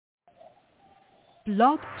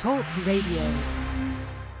Blog Talk Radio.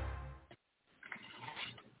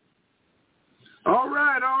 All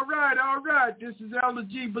right. This is Elder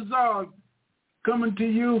G. Bazaar coming to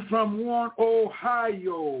you from Warren,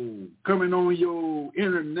 Ohio, coming on your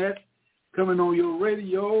internet, coming on your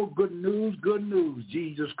radio. Good news,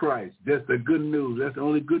 Jesus Christ. That's the good news. That's the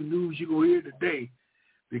only good news you're going to hear today,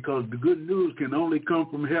 because the good news can only come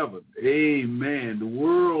from heaven. Amen. The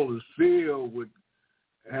world is filled with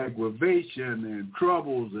aggravation and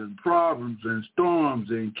troubles and problems and storms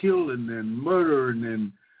and killing and murdering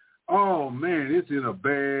and oh, man, it's in a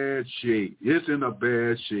bad shape.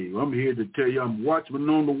 I'm here to tell you, I'm watchman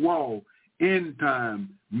on the wall, end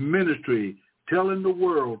time ministry, telling the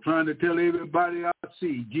world, trying to tell everybody I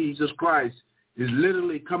see, Jesus Christ is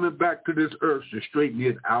literally coming back to this earth to straighten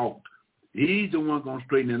it out. He's the one going to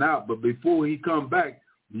straighten it out, but before he come back,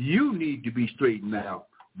 you need to be straightened out.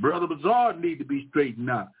 Brother Bazaar need to be straightened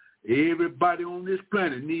out. Everybody on this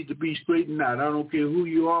planet needs to be straightened out. I don't care who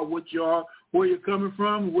you are, what you are, where you're coming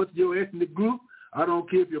from, what's your ethnic group. I don't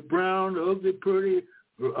care if you're brown, ugly, pretty,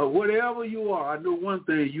 or whatever you are. I know one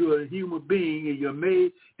thing, you're a human being and you're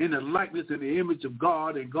made in the likeness and the image of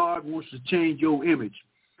God, and God wants to change your image.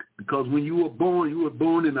 Because when you were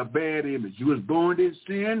born in a bad image. You was born in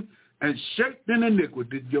sin and shaped in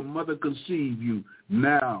iniquity did your mother conceive you.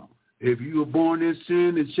 Now, if you were born in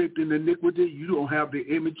sin and shaped in iniquity, you don't have the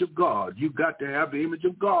image of God. You got to have the image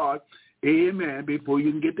of God, amen, before you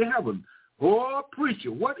can get to heaven. Oh,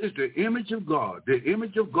 preacher, what is the image of God? The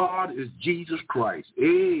image of God is Jesus Christ.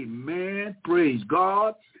 Amen. Praise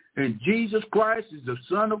God. And Jesus Christ is the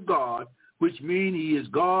Son of God, which means he is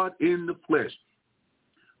God in the flesh.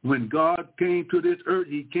 When God came to this earth,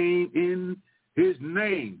 he came in his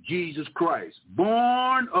name, Jesus Christ,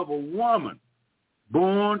 born of a woman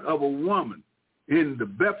in the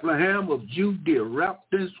Bethlehem of Judea,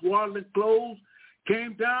 wrapped in swaddling clothes,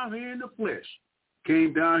 came down here in the flesh.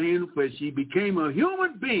 He became a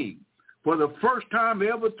human being for the first time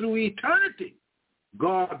ever through eternity.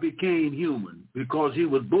 God became human because he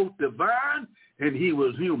was both divine and he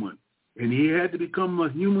was human. And he had to become a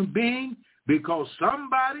human being because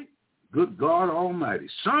somebody, good God Almighty,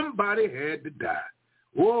 somebody had to die.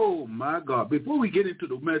 Oh, my God. Before we get into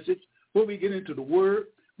the message, before we get into the word,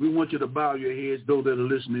 we want you to bow your heads, those that are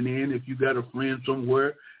listening in. If you got a friend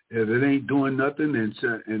somewhere that ain't doing nothing and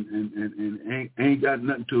ain't got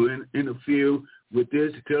nothing to interfere with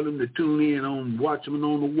this, tell them to tune in on Watchman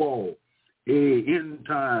on the Wall, end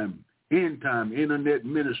time internet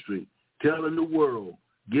ministry, telling the world,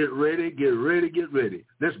 get ready.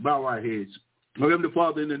 Let's bow our heads. Our Heavenly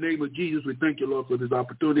Father, in the name of Jesus, we thank you, Lord, for this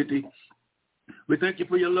opportunity. We thank you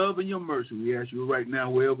for your love and your mercy. We ask you right now,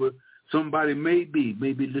 wherever somebody may be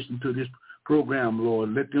listening to this program,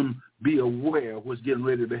 Lord, let them be aware of what's getting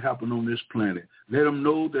ready to happen on this planet. Let them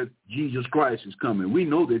know that Jesus Christ is coming. We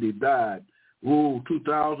know that he died,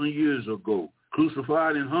 2,000 years ago,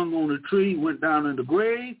 crucified and hung on a tree, went down in the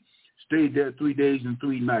grave, stayed there 3 days and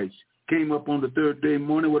 3 nights, came up on the third day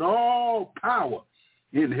morning with all power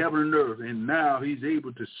in heaven and earth, and now he's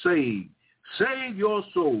able to save your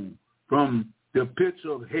soul from the pits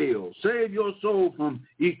of hell. Save your soul from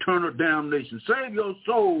eternal damnation. Save your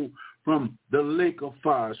soul from the lake of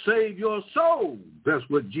fire. Save your soul. That's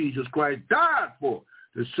what Jesus Christ died for,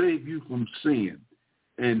 to save you from sin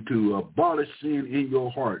and to abolish sin in your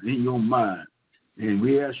heart, in your mind. And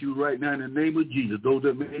we ask you right now in the name of Jesus, those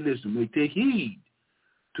that may listen, may take heed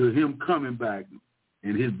to him coming back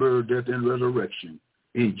in his birth, death, and resurrection.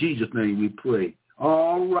 In Jesus' name we pray.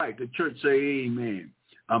 All right, the church say amen.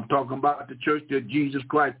 I'm talking about the church that Jesus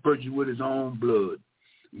Christ purchased with his own blood.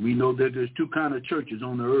 We know that there's two kinds of churches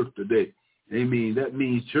on the earth today. Amen. That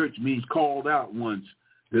means church means called out ones.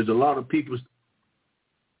 There's a lot of people,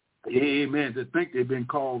 amen, that think they've been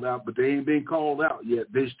called out, but they ain't been called out yet.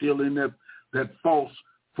 They're still in that false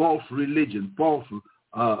religion, false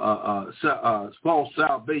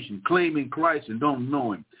salvation, claiming Christ and don't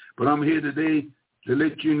know him. But I'm here today to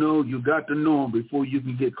let you know you got to know him before you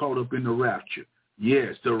can get caught up in the rapture.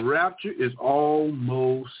 Yes, the rapture is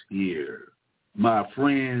almost here. My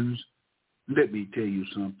friends, let me tell you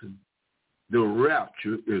something. The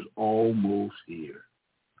rapture is almost here.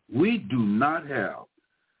 We do not have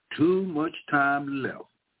too much time left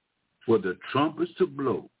for the trumpets to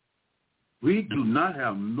blow. We do not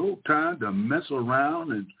have no time to mess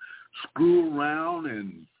around and screw around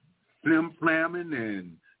and flim-flamming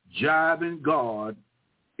and jiving God,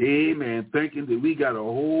 amen, thinking that we got a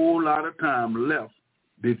whole lot of time left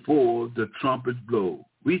before the trumpets blow.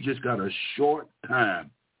 We just got a short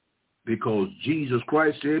time because Jesus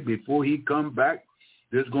Christ said before he come back,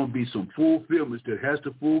 there's going to be some fulfillments that has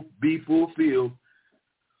to be fulfilled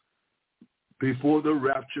before the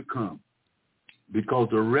rapture comes. Because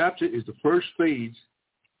the rapture is the first phase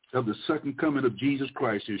of the second coming of Jesus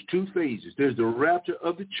Christ. There's two phases. There's the rapture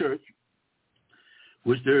of the church,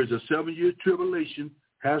 which there is a 7-year tribulation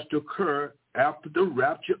has to occur after the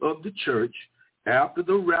rapture of the church. After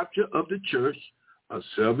the rapture of the church, a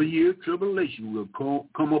 7-year tribulation will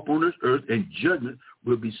come up on this earth, and judgment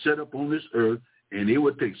will be set up on this earth, and it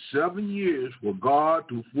will take 7 years for God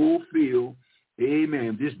to fulfill,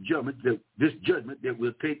 amen, this judgment that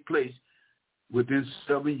will take place within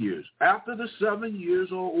 7 years. After the 7 years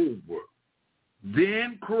are over,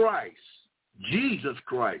 then Christ, Jesus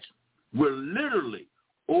Christ, will literally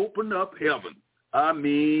open up heaven. I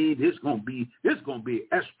mean, it's gonna be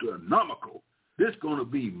astronomical. It's gonna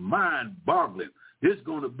be mind-boggling. It's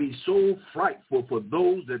gonna be so frightful for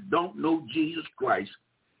those that don't know Jesus Christ.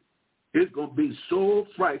 It's gonna be so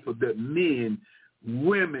frightful that men,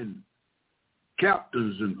 women,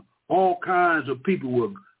 captains, and all kinds of people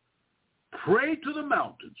will pray to the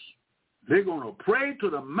mountains. They're going to pray to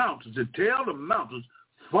the mountains and tell the mountains,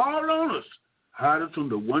 fall on us, hide us from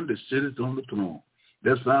the one that sitteth on the throne.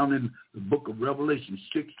 That's found in the book of Revelation,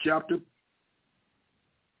 6th chapter.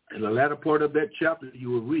 In the latter part of that chapter, you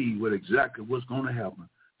will read exactly what's going to happen.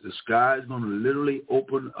 The sky is going to literally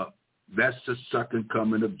open up. That's the second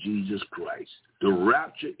coming of Jesus Christ. The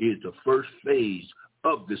rapture is the first phase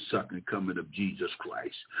of the second coming of Jesus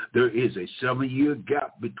Christ. There is a 7-year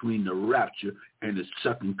gap between the rapture and the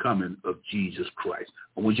second coming of Jesus Christ.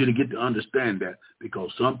 I want you to get to understand that, because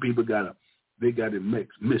some people got it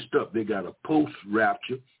mixed up. They got a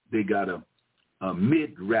post-rapture. They got a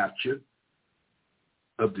mid-rapture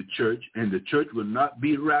of the church, and the church will not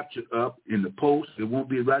be raptured up in the post. It won't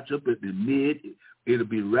be raptured up at the mid. It'll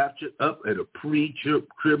be raptured up at a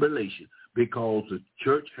pre-tribulation, because the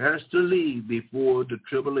church has to leave before the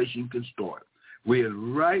tribulation can start. We're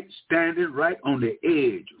standing right on the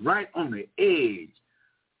edge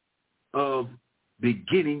of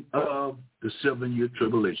beginning of the 7-year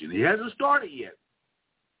tribulation. It hasn't started yet,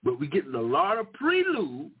 but we're getting a lot of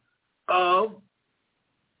prelude of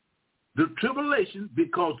the tribulation,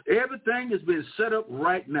 because everything has been set up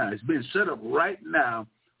right now. It's been set up right now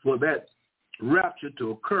for that rapture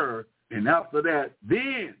to occur, and after that,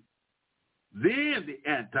 then the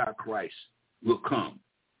Antichrist will come.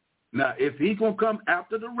 Now, if he's going to come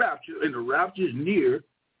after the rapture, and the rapture is near,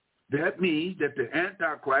 that means that the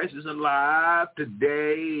Antichrist is alive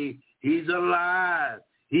today. He's alive.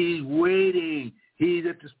 He's waiting. He's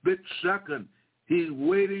at the split second. He's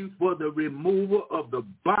waiting for the removal of the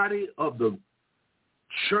body of the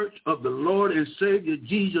church of the Lord and Savior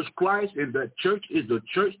Jesus Christ, and that church is the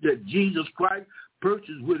church that Jesus Christ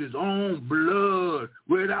purchased with his own blood,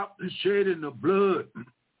 without the shedding of blood.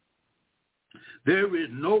 There is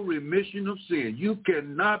no remission of sin. You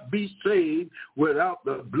cannot be saved without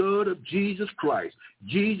the blood of Jesus Christ.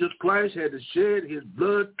 Jesus Christ had to shed his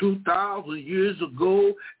blood 2,000 years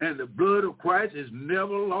ago, and the blood of Christ has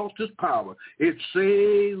never lost its power. It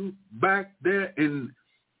saved back there in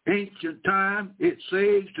ancient time. It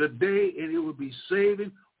saves today, and it will be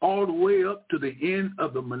saving all the way up to the end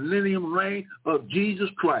of the millennium reign of Jesus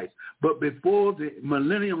Christ. But before the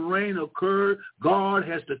millennium reign occurred, God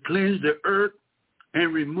has to cleanse the earth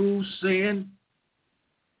and remove sin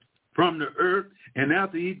from the earth. And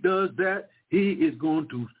after he does that, he is going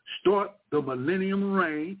to start the millennium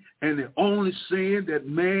reign. And the only sin that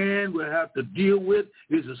man will have to deal with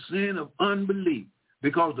is a sin of unbelief,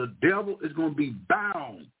 because the devil is going to be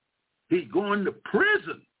bound. He's going to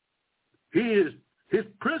prison. His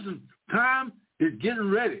prison time is getting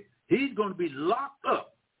ready. He's going to be locked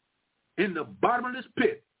up in the bottomless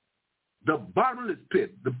pit. The bottomless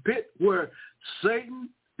pit, the pit where Satan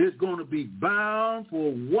is going to be bound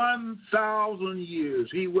for 1,000 years.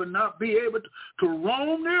 He will not be able to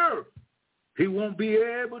roam the earth. He won't be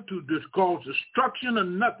able to cause destruction or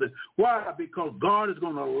nothing. Why? Because God is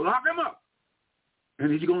going to lock him up,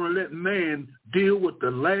 and he's going to let man deal with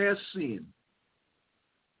the last sin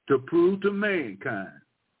to prove to mankind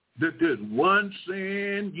that there's one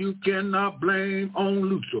sin you cannot blame on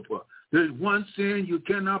Lucifer. There's one sin you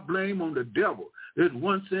cannot blame on the devil. There's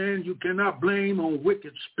one sin you cannot blame on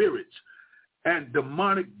wicked spirits and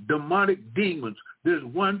demonic demons. There's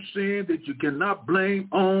one sin that you cannot blame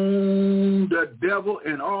on the devil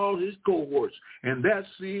and all his cohorts, and that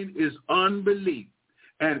sin is unbelief.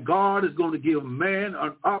 And God is going to give man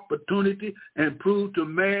an opportunity and prove to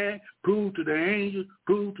man, prove to the angels,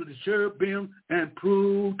 prove to the cherubim, and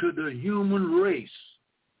prove to the human race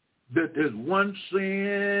that there's one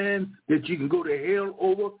sin that you can go to hell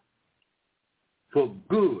over for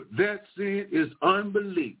good. That sin is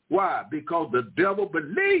unbelief. Why? Because the devil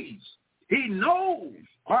believes He knows.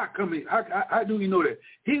 How do you know that?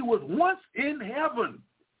 He was once in heaven.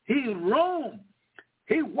 He roamed.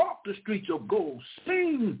 He walked the streets of gold,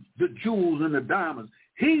 seen the jewels and the diamonds.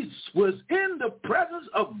 He was in the presence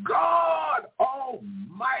of God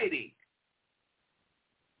Almighty.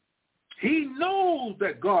 He knows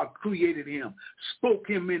that God created him, spoke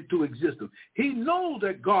him into existence. He knows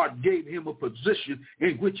that God gave him a position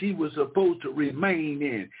in which he was supposed to remain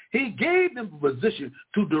in. He gave him a position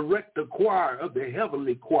to direct the choir of the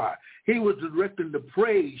heavenly choir. He was directing the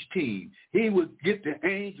praise team. He would get the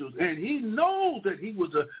angels, and he knows that he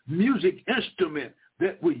was a music instrument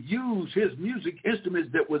that would use his music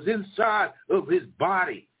instruments that was inside of his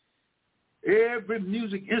body. Every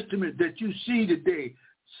music instrument that you see today,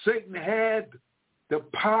 Satan had the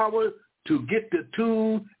power to get the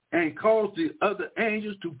tune and cause the other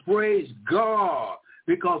angels to praise God,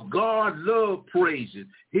 because God loved praising.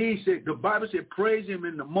 He said, the Bible said, praise him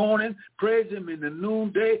in the morning, praise him in the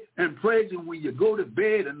noonday, and praise him when you go to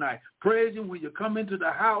bed at night. Praise him when you come into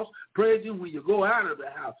the house. Praise him when you go out of the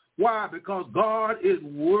house. Why? Because God is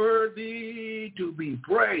worthy to be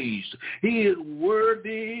praised. He is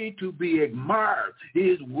worthy to be admired. He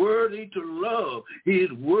is worthy to love. He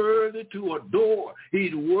is worthy to adore.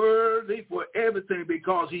 He's worthy for everything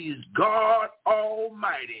because he is God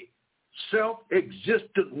Almighty,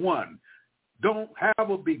 self-existent one. Don't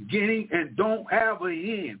have a beginning and don't have an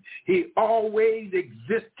end. He always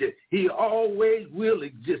existed. He always will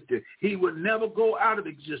exist. He will never go out of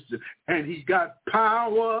existence. And he's got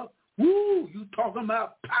power. Woo, you talking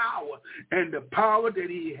about power. And the power that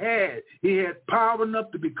he had power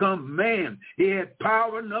enough to become man. He had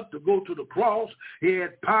power enough to go to the cross. He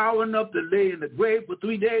had power enough to lay in the grave for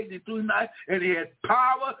 3 days and 3 nights. And he had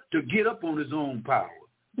power to get up on his own power.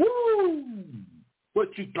 Woo!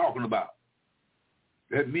 What you talking about?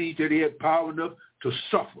 That means that he had power enough to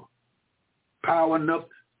suffer, power enough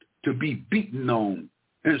to be beaten on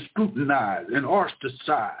and scrutinized and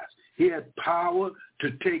ostracized. He had power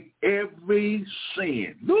to take every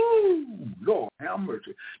sin. Ooh, Lord, have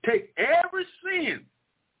mercy. Take every sin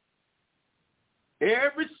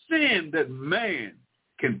that man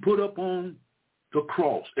can put up on the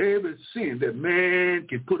cross, every sin that man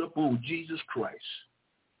can put up on Jesus Christ.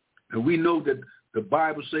 And we know that the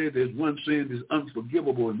Bible says there's one sin that's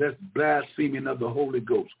unforgivable, and that's blaspheming of the Holy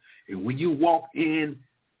Ghost. And when you walk in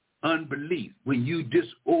unbelief, when you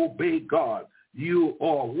disobey God, you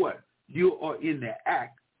are what? You are in the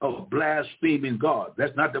act of blaspheming God.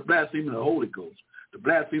 That's not the blaspheming of the Holy Ghost. The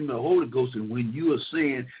blaspheming of the Holy Ghost is when you are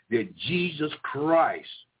saying that Jesus Christ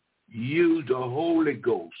used the Holy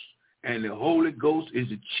Ghost, and the Holy Ghost is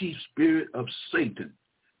the chief spirit of Satan.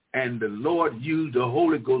 And the Lord used the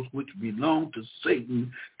Holy Ghost, which belonged to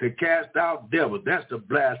Satan, to cast out devils. That's the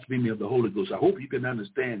blasphemy of the Holy Ghost. I hope you can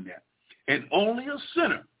understand that. And only a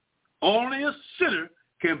sinner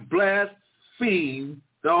can blaspheme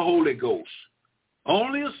the Holy Ghost.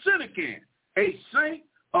 Only a sinner can. A saint,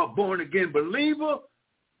 a born-again believer,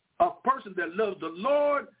 a person that loves the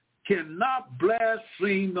Lord cannot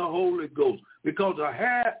blaspheme the Holy Ghost, because the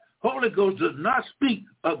Holy Ghost does not speak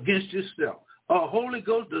against itself. A Holy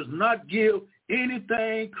Ghost does not give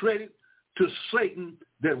anything credit to Satan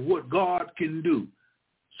that what God can do.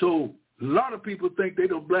 So a lot of people think they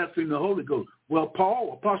don't blaspheme the Holy Ghost. Well,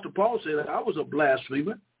 Apostle Paul said that I was a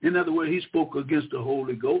blasphemer. In other words, he spoke against the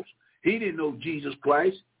Holy Ghost. He didn't know Jesus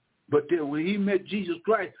Christ. But then when he met Jesus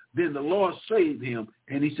Christ, then the Lord saved him.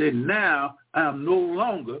 And he said, now I am no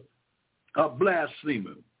longer a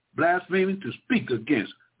blasphemer. Blaspheming, to speak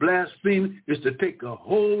against. Blaspheming is to take a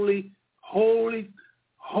Holy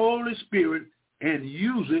Spirit and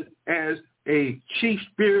use it as a chief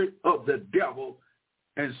spirit of the devil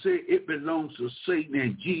and say it belongs to Satan,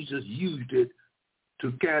 and Jesus used it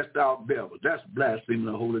to cast out devils. That's blaspheming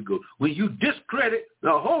the Holy Ghost. When you discredit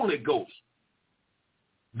the Holy Ghost,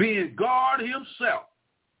 being God himself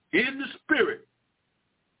in the spirit,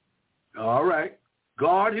 all right,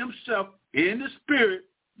 God himself in the spirit,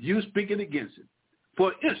 you speaking against it.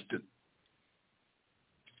 For instance,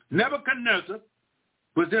 Nebuchadnezzar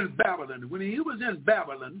was in Babylon. When he was in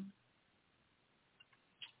Babylon,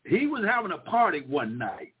 he was having a party one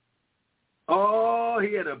night. Oh,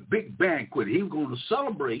 he had a big banquet. He was going to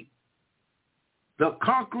celebrate the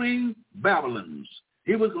conquering Babylons.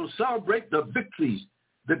 He was going to celebrate the victories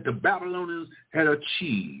that the Babylonians had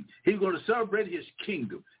achieved. He was going to celebrate his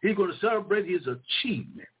kingdom. He was going to celebrate his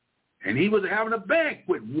achievement. And he was having a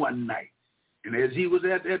banquet one night. And as he was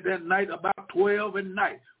at that night, about 12 at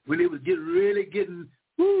night, when they was they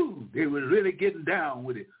were really getting down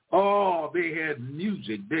with it. Oh, they had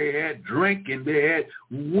music, they had drinking, they had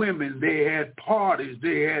women, they had parties,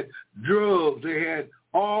 they had drugs, they had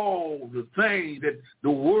all the things that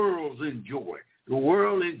the world's enjoy. The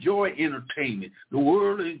world enjoy entertainment. The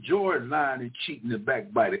world enjoy lying and cheating and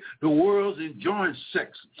backbiting. The world's enjoying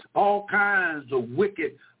sex, all kinds of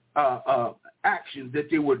wicked actions that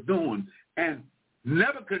they were doing. And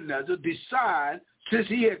Nebuchadnezzar decided, since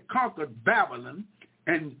he had conquered Babylon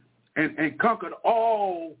and conquered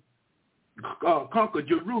conquered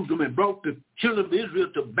Jerusalem and brought the children of Israel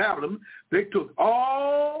to Babylon, they took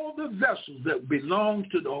all the vessels that belonged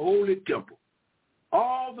to the holy temple,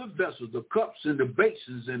 all the vessels, the cups and the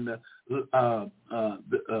basins and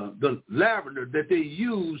the lavender that they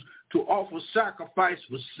used to offer sacrifice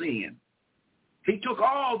for sin. He took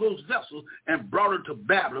all those vessels and brought them to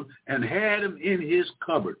Babylon and had them in his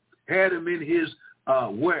cupboard, had them in his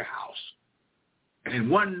warehouse. And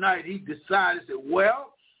one night he decided, said,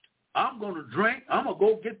 well, I'm going to drink. I'm going to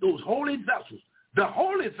go get those holy vessels, the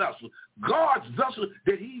holy vessels, God's vessels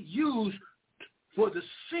that he used for the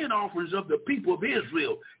sin offerings of the people of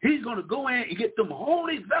Israel. He's going to go in and get them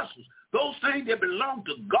holy vessels, those things that belong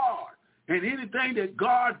to God. And anything that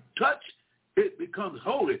God touched, it becomes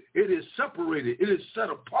holy. It is separated. It is set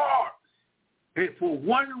apart. And for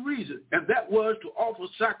one reason, and that was to offer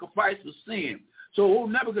sacrifice for sin. So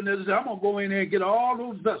old Nebuchadnezzar said, I'm going to go in there and get all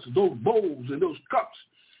those vessels, those bowls and those cups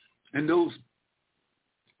and those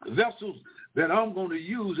vessels that I'm going to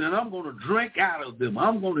use, and I'm going to drink out of them.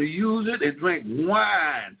 I'm going to use it and drink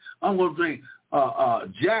wine. I'm going to drink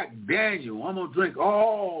Jack Daniel. I'm going to drink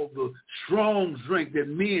all the strong drink that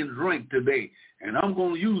men drink today. And I'm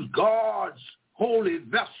going to use God's holy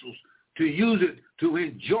vessels to use it to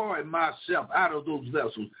enjoy myself out of those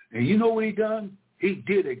vessels. And you know what he done? He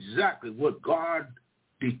did exactly what God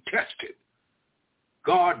detested.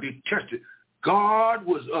 God detested. God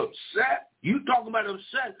was upset. You talking about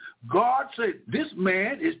upset? God said, this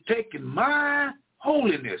man is taking my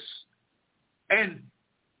holiness and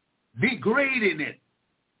degrading it.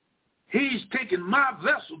 He's taking my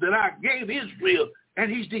vessel that I gave Israel,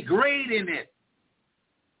 and he's degrading it.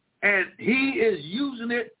 And he is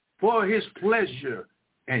using it for his pleasure.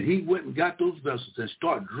 And he went and got those vessels and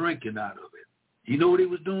started drinking out of it. You know what he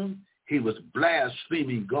was doing? He was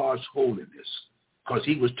blaspheming God's holiness, because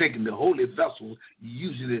he was taking the holy vessels,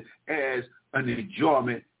 using it as an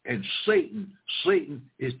enjoyment. And Satan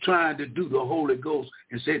is trying to do the Holy Ghost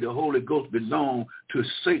and say the Holy Ghost belongs to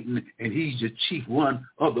Satan, and he's the chief one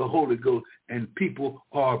of the Holy Ghost. And people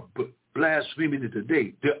are blaspheming it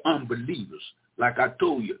today. They're unbelievers. Like I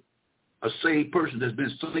told you, a saved person that's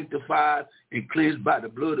been sanctified and cleansed by the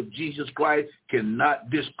blood of Jesus Christ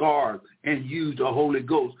cannot discard and use the Holy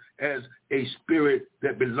Ghost as a spirit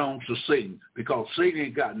that belongs to Satan, because Satan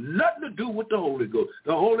ain't got nothing to do with the Holy Ghost.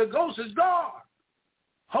 The Holy Ghost is God.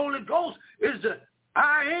 Holy Ghost is the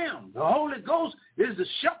I am. The Holy Ghost is the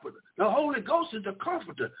shepherd. The Holy Ghost is the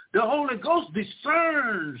comforter. The Holy Ghost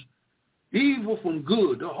discerns evil from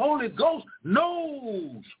good. The Holy Ghost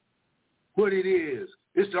knows what it is.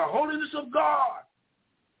 It's the holiness of God.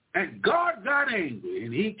 And God got angry,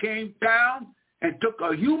 and he came down and took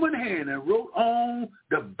a human hand and wrote on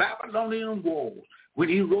the Babylonian walls. When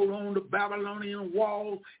he wrote on the Babylonian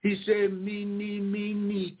walls, he said,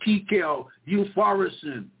 me, Tekel,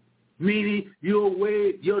 Euphorisin, meaning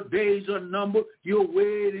your days are numbered, you're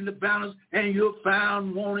weighed in the balance, and you're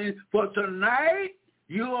found wanting, for tonight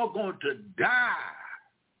you're going to die.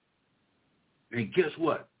 And guess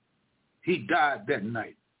what? He died that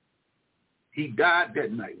night. He died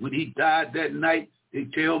that night. When he died that night, they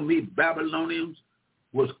tell me Babylonians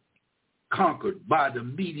was conquered by the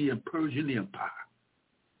Median Persian Empire.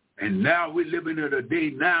 And now we're living in a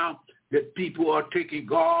day now that people are taking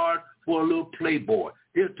God for a little playboy.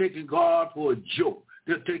 They're taking God for a joke.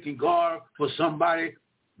 They're taking God for somebody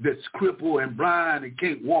that's crippled and blind and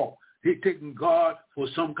can't walk. They're taking God for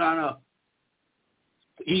some kind of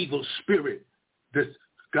evil spirit that's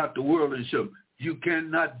got the world in show. You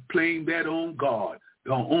cannot blame that on God.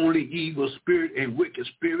 The only evil spirit and wicked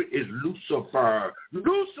spirit is Lucifer.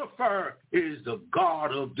 Lucifer is the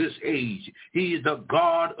god of this age. He is the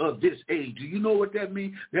god of this age. Do you know what that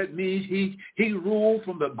means? That means he ruled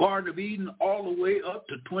from the Garden of Eden all the way up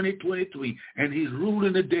to 2023, and he's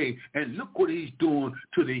ruling the day. And look what he's doing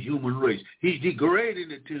to the human race. He's degrading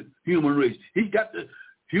it to human race. He's got the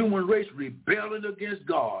human race rebelling against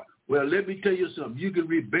God. Well, let me tell you something. You can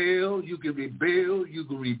rebel,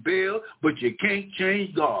 but you can't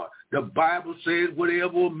change God. The Bible says,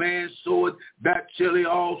 whatever a man soweth, that shall he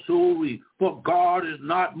also reap. For God is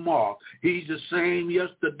not mocked. He's the same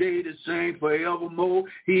yesterday, the same forevermore.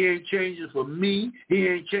 He ain't changing for me. He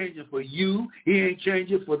ain't changing for you. He ain't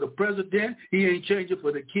changing for the president. He ain't changing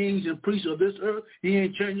for the kings and priests of this earth. He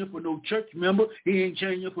ain't changing for no church member. He ain't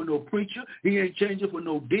changing for no preacher. He ain't changing for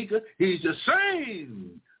no deacon. He's the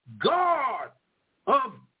same God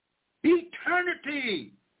of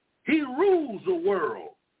eternity. He rules the world.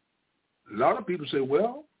 A lot of people say,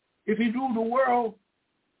 well, if he ruled the world,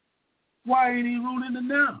 why ain't he ruling it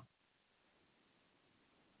now?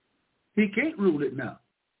 He can't rule it now.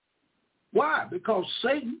 Why? Because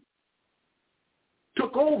Satan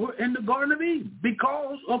took over in the Garden of Eden.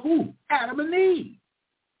 Because of who? Adam and Eve.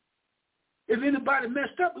 If anybody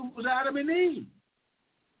messed up, it was Adam and Eve.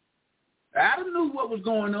 Adam knew what was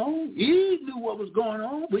going on. Eve knew what was going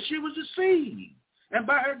on, but she was deceived. And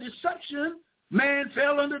by her deception, man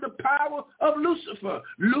fell under the power of Lucifer.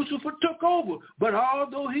 Lucifer took over. But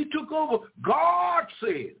although he took over, God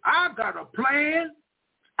said, I got a plan.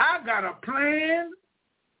 I got a plan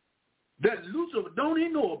that Lucifer don't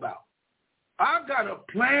even know about. I got a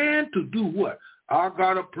plan to do what? I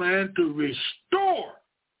got a plan to restore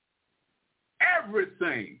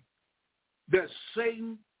everything that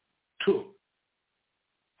Satan took.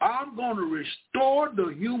 I'm going to restore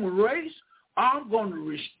the human race. I'm going to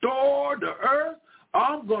restore the earth.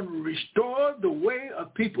 I'm going to restore the way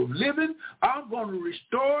of people living. I'm going to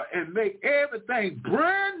restore and make everything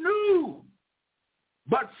brand new.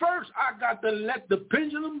 But first, I got to let the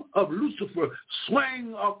pendulum of Lucifer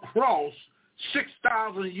swing across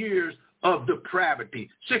 6,000 years of depravity,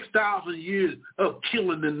 6,000 years of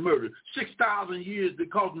killing and murder, 6,000 years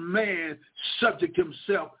because man subject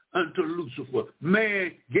himself unto Lucifer.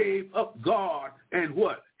 Man gave up God, and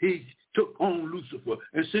what? He took on Lucifer.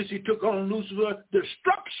 And since he took on Lucifer,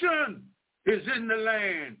 destruction is in the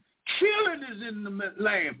land. Killing is in the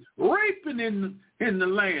land. Raping in the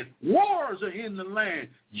land. Wars are in the land.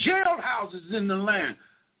 Jailhouses in the land.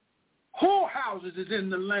 Whorehouses is in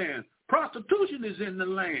the land. Prostitution is in the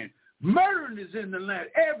land. Murdering is in the land.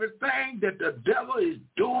 Everything that the devil is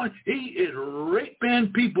doing, he is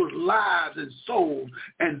raping people's lives and souls.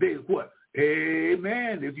 And they what?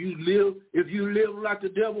 Amen. If you live like the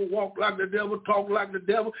devil, walk like the devil, talk like the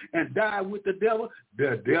devil, and die with the devil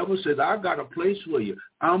says, I got a place for you.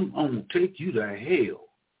 I'm going to take you to hell.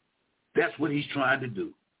 That's what he's trying to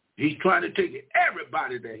do. He's trying to take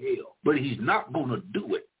everybody to hell, but he's not going to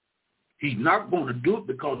do it. He's not going to do it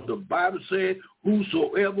because the Bible said,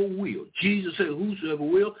 whosoever will. Jesus said, whosoever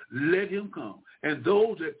will, let him come. And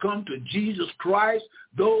those that come to Jesus Christ,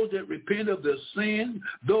 those that repent of their sin,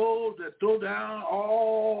 those that throw down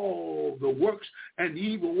all the works and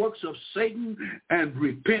evil works of Satan and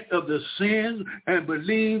repent of their sins and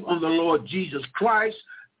believe on the Lord Jesus Christ,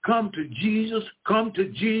 come to Jesus, come to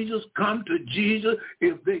Jesus, come to Jesus.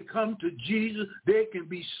 If they come to Jesus, they can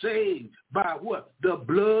be saved by what? The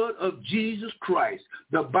blood of Jesus Christ.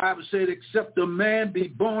 The Bible said, except a man be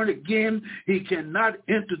born again, he cannot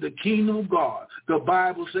enter the kingdom of God. The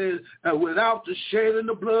Bible says, without the shedding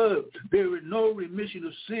of blood, there is no remission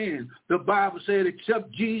of sin. The Bible said,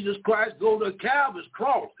 except Jesus Christ go to Calvary's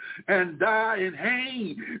cross and die and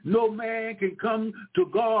hang, no man can come to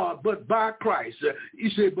God but by Christ. He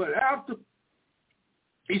said, but after,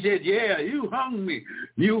 he said, yeah, you hung me.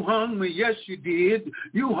 You hung me. Yes, you did.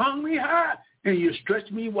 You hung me high and you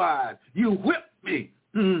stretched me wide. You whipped me.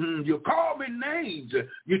 You called me names.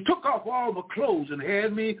 You took off all my clothes and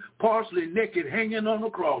had me partially naked hanging on the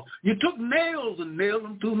cross. You took nails and nailed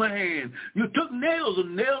them through my hand. You took nails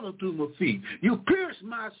and nailed them through my feet. You pierced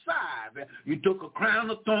my side. You took a crown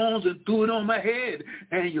of thorns and threw it on my head.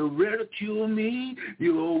 And you ridiculed me.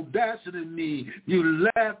 You audacity me. You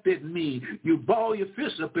laughed at me. You balled your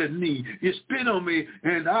fist up at me. You spit on me.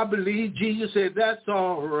 And I believe Jesus said, that's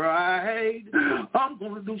all right. I'm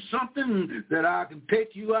going to do something that I can take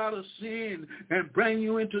you out of sin and bring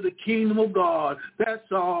you into the kingdom of God.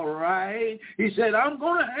 That's all right. He said, I'm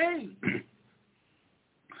going to hang.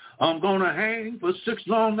 I'm going to hang for 6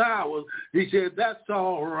 long hours. He said, that's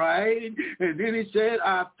all right. And then he said,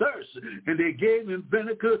 I thirst. And they gave him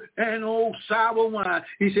vinegar and old sour wine.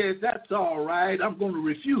 He said, that's all right. I'm going to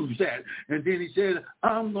refuse that. And then he said,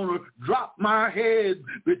 I'm going to drop my head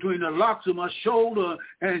between the locks of my shoulder.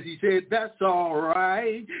 And he said, that's all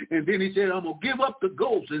right. And then he said, I'm going to give up the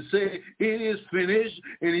ghost and say, it is finished.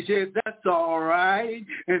 And he said, that's all right.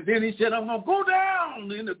 And then he said, I'm going to go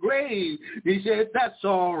down in the grave. He said, that's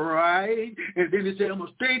all right. right. And then he said, I'm going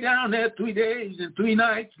to stay down there 3 days and 3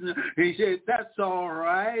 nights. And he said, that's all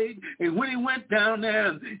right. And when he went down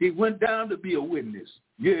there, he went down to be a witness.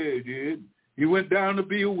 Yeah, he did. He went down to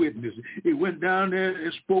be a witness. He went down there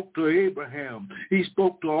and spoke to Abraham. He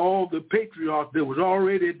spoke to all the patriarchs that was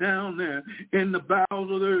already down there in the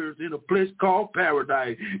bowels of the earth in a place called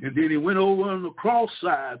paradise. And then he went over on the cross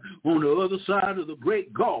side, on the other side of the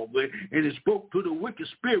great gulf, and he spoke to the wicked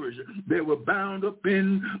spirits that were bound up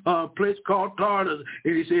in a place called Tartarus.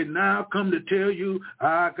 And he said, now I come to tell you,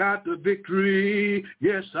 I got the victory.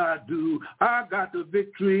 Yes, I do. I got the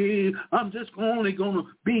victory. I'm just only going to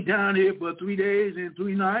be down here for 3 days and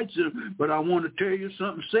 3 nights, but I want to tell you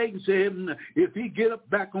something. Satan said, if he get up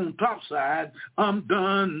back on top side, I'm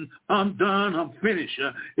done, I'm finished.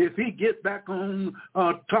 If he get back on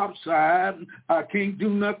top side, I can't do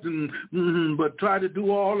nothing but try to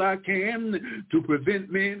do all I can to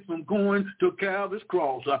prevent men from going to Calvary's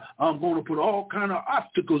cross. I'm going to put all kind of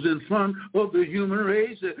obstacles in front of the human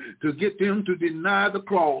race to get them to deny the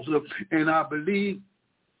cross. And I believe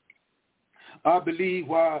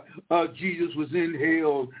while Jesus was in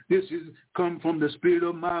hell, this is come from the spirit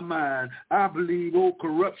of my mind. I believe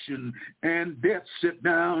corruption and death sit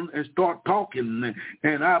down and start talking.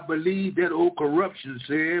 And I believe that corruption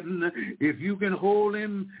said, if you can hold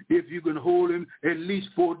him at least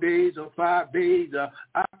 4 days or 5 days,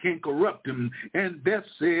 I can corrupt him. And death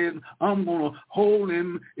said, I'm going to hold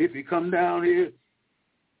him if he come down here.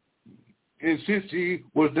 And since he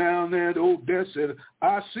was down there, the old death said,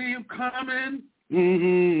 I see him coming.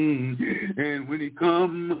 And when he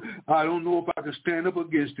come, I don't know if I can stand up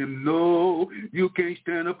against him. No, you can't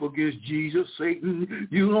stand up against Jesus, Satan.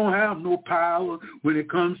 You don't have no power when it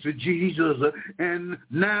comes to Jesus. And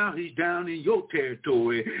now he's down in your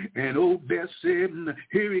territory. And old death said,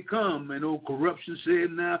 here he come. And old corruption said,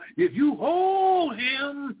 now, if you hold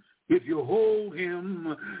him,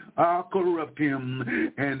 I'll corrupt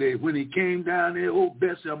him. And when he came down there, old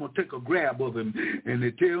Bess said, I'm going to take a grab of him. And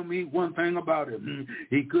they tell me one thing about him.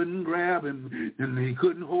 He couldn't grab him, and he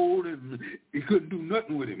couldn't hold him. He couldn't do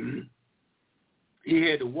nothing with him. He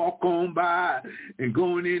had to walk on by and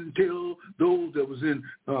going in and tell those that was in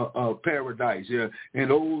paradise.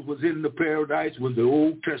 And those was in the paradise was the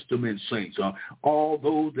Old Testament saints. All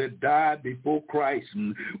those that died before Christ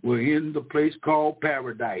were in the place called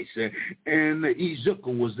paradise. And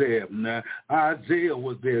Ezekiel was there. Isaiah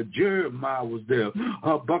was there. Jeremiah was there.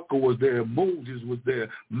 Habakkuk was there. Moses was there.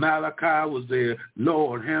 Malachi was there.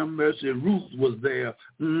 Lord have mercy. Ruth was there.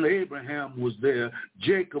 Abraham was there.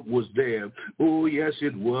 Jacob was there. Oh, yes,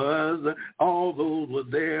 it was. All those were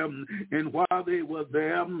there. And while they were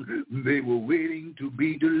there, they were waiting to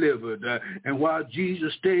be delivered. And while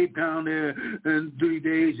Jesus stayed down there in 3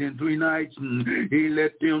 days and 3 nights, he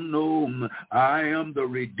let them know, I am the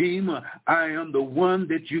Redeemer. I am the one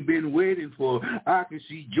that you've been waiting for. I can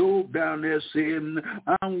see Job down there saying,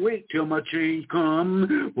 I'll wait till my change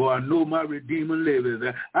come, for I know my Redeemer liveth.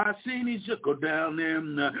 I seen Ezekiel down there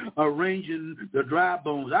arranging the dry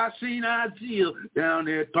bones. I seen Isaiah down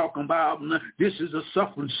there talking about this is a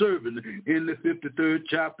suffering servant in the 53rd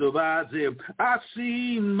chapter of Isaiah. I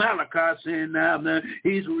seen Malachi saying now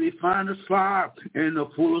he's a refiner's fire and a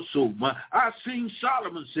full of soap. I seen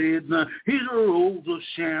Solomon said he's a rose of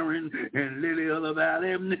Sharon and lily of the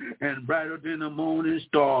valley and brighter than the morning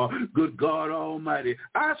star. Good God Almighty.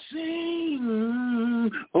 I seen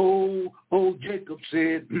Jacob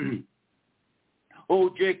said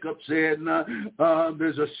Jacob said,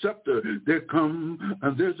 there's a scepter that come,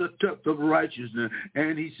 there's a scepter of righteousness.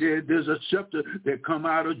 And he said, there's a scepter that come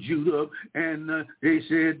out of Judah. And they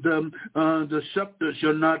said, the scepter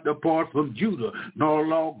shall not depart from Judah, nor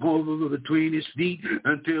law go over between his feet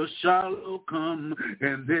until Shiloh come,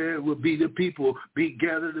 and there will be the people be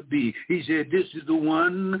gathered to be. He said, this is the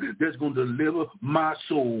one that's going to deliver my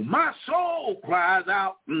soul. My soul cries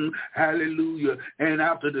out, hallelujah. And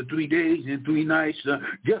after the 3 days and 3 nights,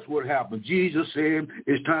 guess what happened? Jesus said,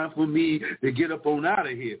 it's time for me to get up on out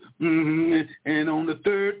of here. And on the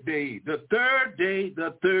third day,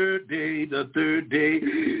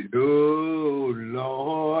 oh,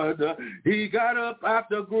 Lord, he got up out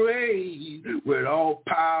the grave with all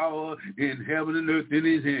power in heaven and earth in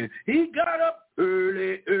his hand. He got up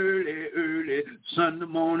early Sunday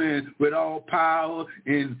morning with all power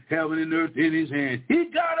in heaven and earth in his hand. He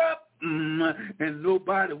got up. And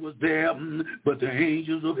nobody was there but the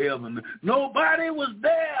angels of heaven. Nobody was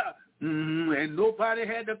there. And nobody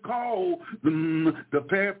had to call the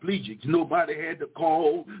paraplegics. Nobody had to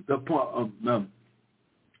call the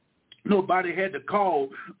Nobody had to call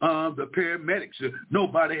the paramedics.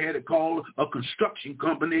 Nobody had to call a construction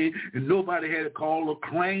company. And nobody had to call a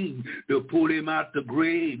crane to pull him out the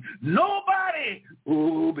grave. Nobody.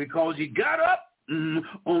 Oh, because he got up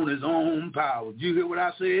on his own power. Did you hear what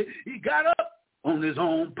I said? He got up on his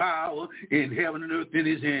own power, in heaven and earth in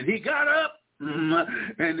his hand. He got up.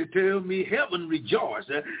 And they tell me heaven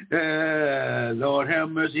rejoiced. Lord have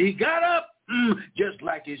mercy. He got up just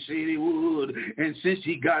like he said he would. And since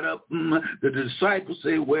he got up, the disciples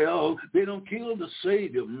say, well, they don't kill the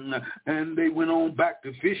Savior. And they went on back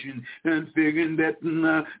to fishing and figuring that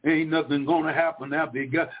ain't nothing going to happen after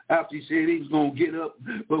he said he was going to get up.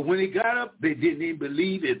 But when he got up, they didn't even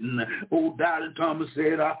believe it. And old Doubting Thomas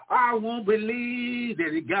said, I won't believe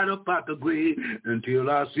that he got up out the grave until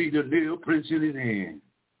I see the nail prints in his hand.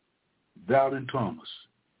 Doubting Thomas.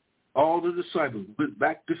 All the disciples went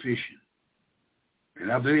back to fishing. And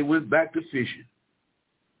after they went back to fishing,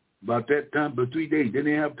 about that time, for 3 days, they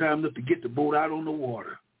didn't have time enough to get the boat out on the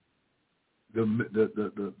water. The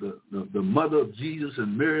mother of Jesus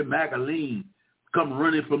and Mary Magdalene come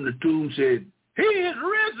running from the tomb, said, he is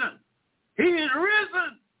risen. He is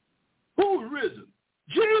risen. Who is risen?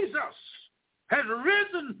 Jesus has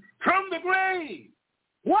risen from the grave.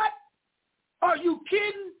 What? Are you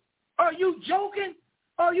kidding? Are you joking?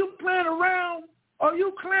 Are you playing around? Are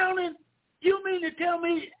you clowning? You mean to tell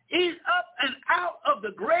me he's up and out of the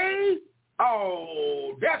grave?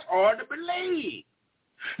 Oh, that's hard to believe.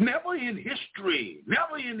 Never in history,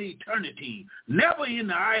 never in eternity, never in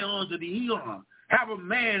the ions of the eon have a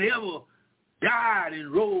man ever died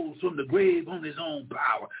and rose from the grave on his own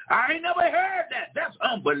power. I ain't never heard that. That's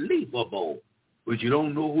unbelievable. But you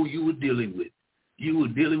don't know who you were dealing with. You were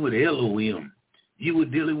dealing with Elohim. You were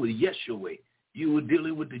dealing with Yeshua. You were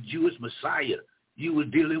dealing with the Jewish Messiah. You were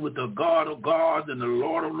dealing with the God of gods and the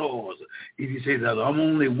Lord of lords. If you say that I'm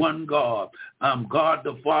only one God, I'm God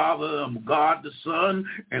the Father, I'm God the Son,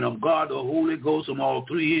 and I'm God the Holy Ghost. I'm all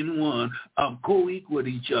three in one. I'm co-equal with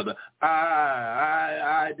each other.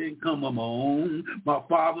 I didn't come on my own. My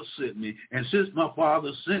Father sent me. And since my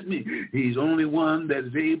Father sent me, he's the only one that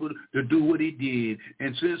is able to do what he did.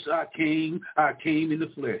 And since I came in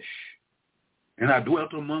the flesh. And I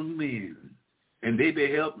dwelt among men. And they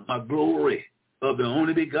beheld my glory of the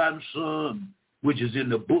only begotten Son, which is in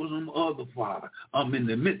the bosom of the Father. I'm in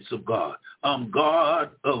the midst of God. I'm God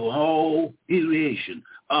of all creation.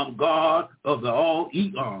 I'm God of the all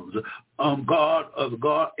eons. I'm God of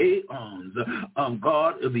God aeons. I'm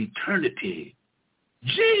God of eternity.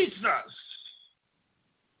 Jesus,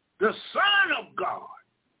 the Son of God,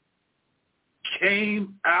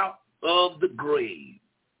 came out of the grave.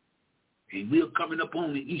 And we're coming up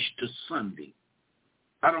on the Easter Sunday.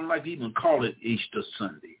 I don't like to even call it Easter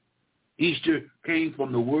Sunday. Easter came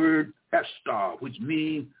from the word Esther, which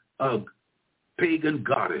means a pagan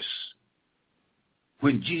goddess.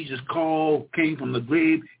 When Jesus came from the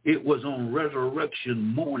grave, it was on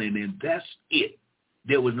resurrection morning, and that's it.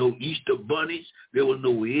 There was no Easter bunnies. There was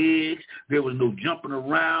no eggs. There was no jumping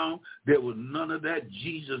around. There was none of that.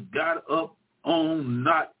 Jesus got up on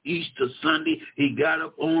not Easter Sunday. He got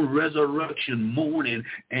up on resurrection morning,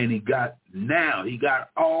 and he got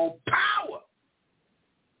all power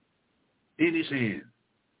in his hand.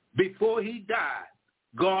 Before he died,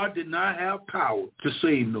 God did not have power to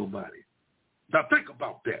save nobody. Now think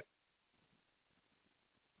about that.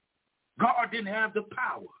 God didn't have the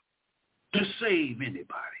power to save anybody.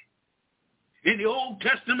 In the Old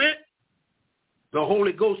Testament, the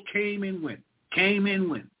Holy Ghost came and went, came and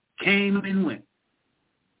went. Came and went.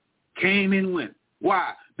 Came and went.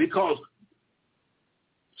 Why? Because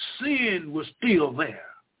sin was still there.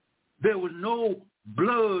 There was no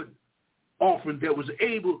blood offering that was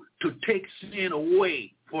able to take sin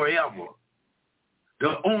away forever.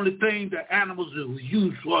 The only thing the animals were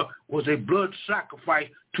used for was a blood sacrifice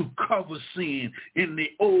to cover sin in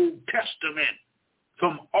the Old Testament.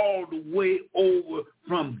 From all the way over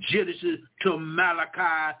from Genesis to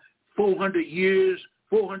Malachi, 400 years,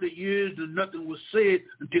 and nothing was said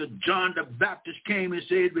until John the Baptist came and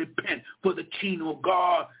said, repent, for the kingdom of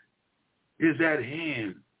God is at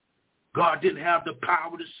hand. God didn't have the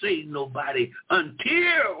power to save nobody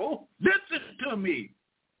until, listen to me,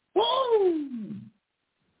 woo!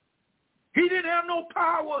 He didn't have no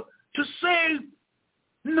power to save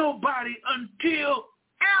nobody until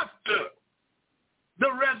after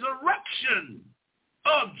the resurrection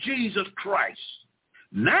of Jesus Christ.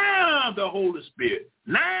 Now the Holy Spirit,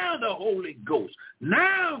 now the Holy Ghost,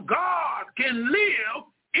 now God can live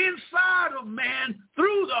inside of man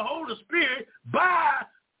through the Holy Spirit by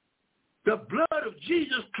the blood of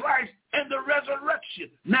Jesus Christ and the resurrection.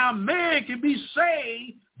 Now man can be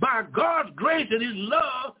saved by God's grace and his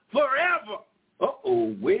love forever.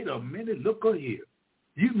 Uh-oh, wait a minute, look here.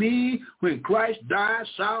 You mean when Christ died,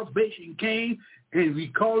 salvation came, and we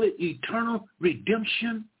call it eternal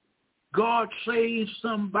redemption? God saved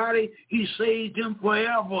somebody. He saved them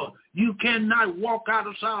forever. You cannot walk out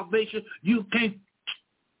of salvation. You can't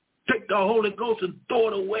take the Holy Ghost and throw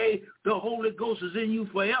it away. The Holy Ghost is in you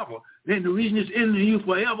forever. And the reason it's in you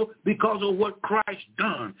forever because of what Christ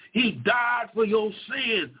done. He died for your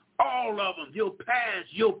sins, all of them, your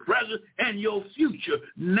past, your present, and your future.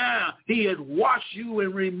 Now he has washed you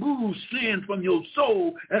and removed sin from your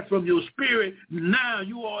soul and from your spirit. Now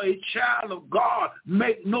you are a child of God.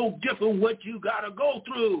 Make no difference what you got to go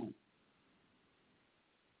through.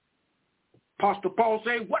 Apostle Paul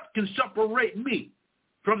said, what can separate me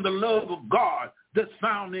from the love of God that's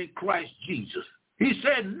found in Christ Jesus? He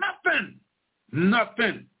said, nothing,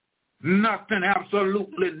 nothing, nothing,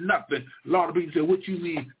 absolutely nothing. A lot of people say, what you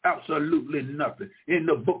mean, absolutely nothing? In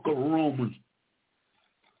the book of Romans,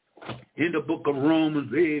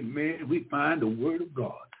 amen, we find the word of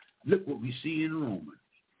God. Look what we see in Romans.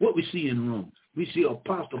 What we see in Romans. We see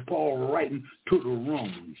Apostle Paul writing to the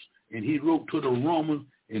Romans, and he wrote to the Romans,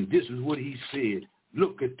 and this is what he said.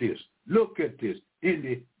 Look at this. Look at this. In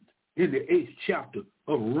the 8th chapter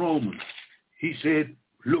of Romans, he said,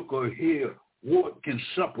 look here, what can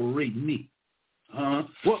separate me?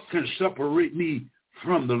 What can separate me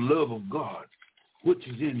from the love of God, which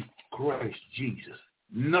is in Christ Jesus?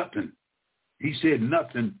 Nothing. He said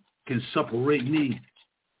nothing can separate me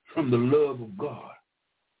from the love of God.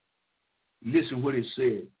 Listen what it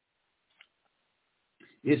said.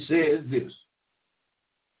 It says this.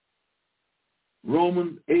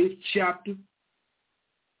 Romans 8th chapter,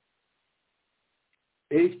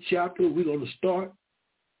 we're going to start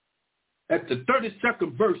at the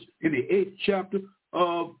 32nd verse in the 8th chapter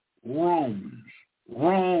of Romans.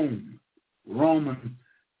 Romans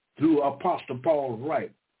through Apostle Paul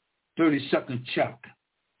write, 32nd chapter,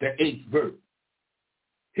 the 8th verse.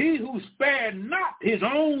 He who spared not his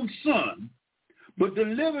own son, but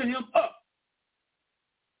delivered him up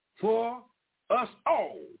for us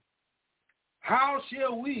all, how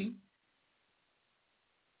shall he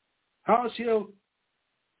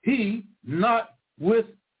not with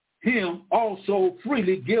him also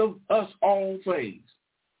freely give us all things?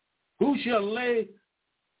 Who shall lay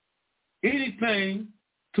anything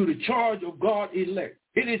to the charge of God's elect?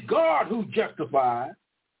 It is God who justifies.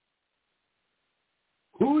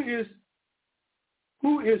 Who is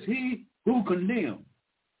he who condemns?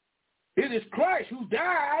 It is Christ who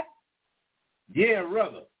died, yeah,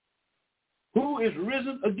 rather, who is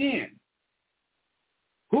risen again,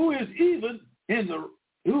 who is even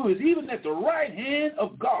at the right hand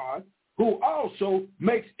of God, who also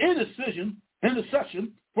makes intercession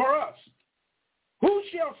for us. Who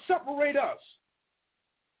shall separate us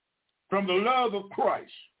from the love of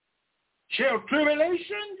Christ? Shall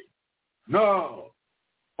tribulation? No.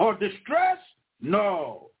 Or distress?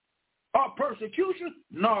 No. Or persecution?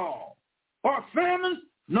 No. Or famine?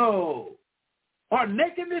 No. Or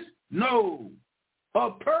nakedness? No.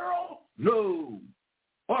 Or peril? No.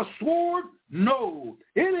 Or sword? No.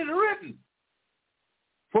 It is written,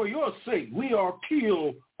 for your sake we are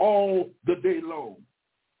killed all the day long.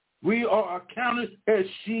 We are accounted as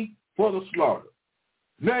sheep for the slaughter.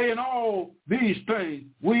 Nay, in all these things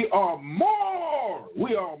we are more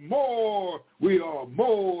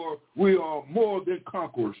than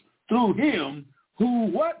conquerors through him who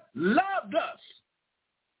what? Loved us.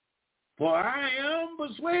 For I am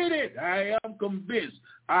persuaded, I am convinced,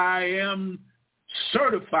 I am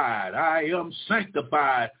certified, I am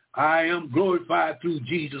sanctified, I am glorified through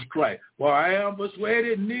Jesus Christ. For I am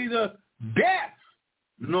persuaded neither death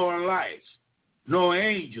nor life, nor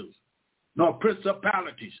angels, nor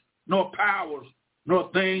principalities, nor powers,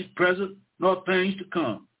 nor things present, nor things to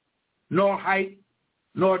come, nor height,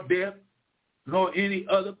 nor depth, nor any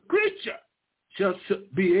other creature shall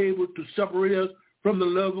be able to separate us from the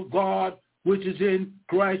love of God which is in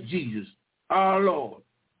Christ Jesus, our Lord.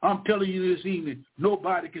 I'm telling you this evening,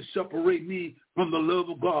 nobody can separate me from the love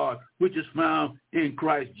of God which is found in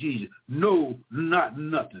Christ Jesus. No, not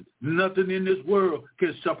nothing. Nothing in this world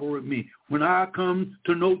can separate me. When I come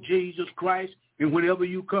to know Jesus Christ, and whenever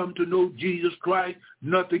you come to know Jesus Christ,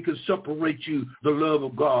 nothing can separate you, the love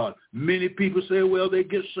of God. Many people say, well, they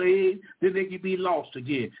get saved, then they can be lost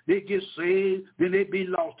again. They get saved, then they be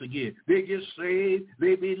lost again. They get saved,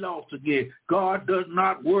 they be lost again. God does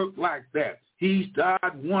not work like that. He's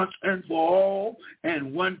died once and for all,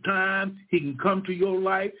 and one time he can come to your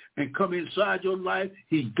life and come inside your life.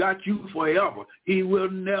 He got you forever. He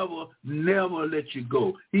will never, never let you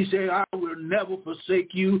go. He said, I will never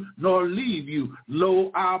forsake you nor leave you.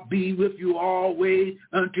 Lo, I'll be with you always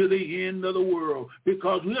until the end of the world,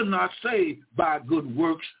 because we're not saved by good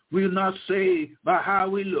works. We're not saved by how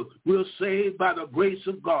we look. We're saved by the grace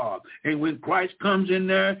of God. And when Christ comes in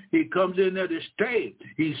there, he comes in there to stay.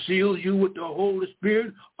 He seals you with the Holy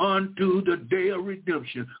Spirit unto the day of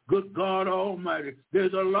redemption. Good God Almighty.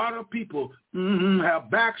 There's a lot of people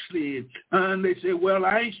have backslid, and they say, well,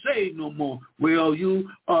 I ain't saved no more. Well, you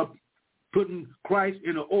are putting Christ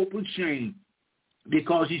in an open shame,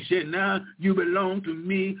 because he said, now you belong to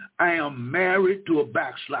me. I am married to a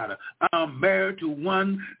backslider. I'm married to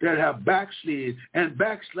one that have backslid. And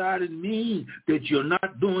backsliding means that you're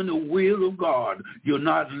not doing the will of God. You're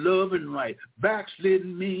not loving right.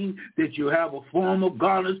 Backsliding means that you have a form of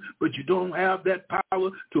godliness, but you don't have that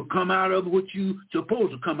power to come out of what you're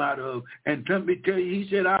supposed to come out of. And let me tell you, he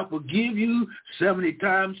said, I'll forgive you 70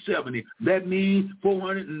 times 70. That means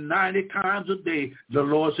 490 times a day. The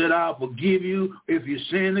Lord said, I'll forgive you if you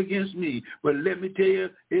sin against me. But let me tell you,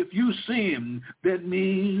 if you sin, that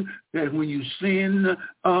means that when you sin,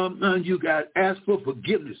 you got to ask for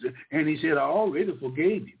forgiveness. And he said, I already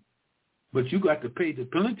forgave you, but you got to pay the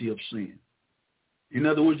penalty of sin. In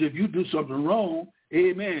other words, if you do something wrong,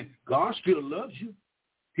 amen, God still loves you.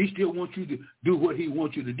 He still wants you to do what he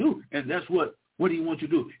wants you to do. And that's what he wants you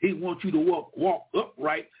to do. He wants you to walk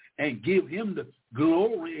upright and give him the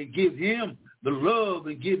glory and give him the love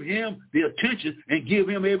and give him the attention and give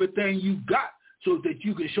him everything you got, so that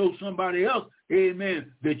you can show somebody else,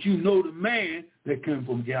 amen, that you know the man that came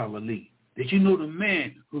from Galilee, that you know the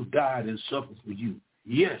man who died and suffered for you.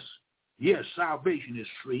 Yes, salvation is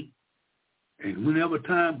free. And whenever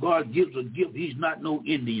time God gives a gift, he's not no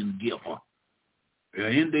Indian giver.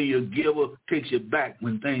 An Indian giver takes it back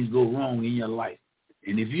when things go wrong in your life.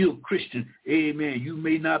 And if you're a Christian, amen, you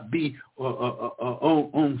may not be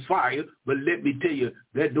on fire, but let me tell you,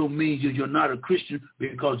 that don't mean that you're not a Christian,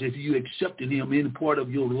 because if you accepted him in part of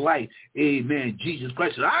your life, amen, Jesus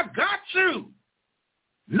Christ said, I got you.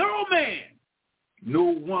 No man, no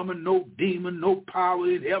woman, no demon, no power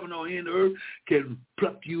in heaven or in earth can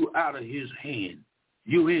pluck you out of his hand.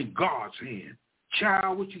 You're in God's hand.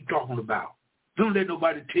 Child, what you talking about? Don't let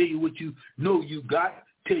nobody tell you what you know you got.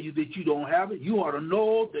 Tell you that you don't have it. You ought to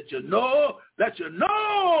know that you know that you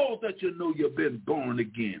know that you know you've been born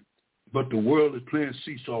again. But the world is playing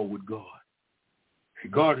seesaw with God.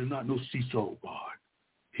 And God is not no seesaw God.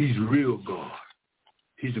 He's real God.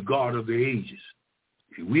 He's the God of the ages.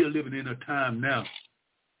 And we are living in a time now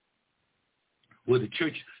where the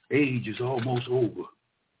church age is almost over.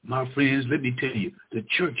 My friends, let me tell you, the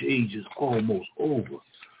church age is almost over.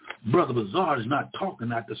 Brother Bazaar is not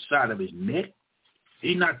talking out the side of his neck.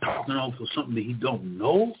 He's not talking on for something that he don't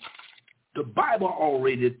know. The Bible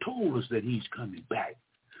already told us that he's coming back.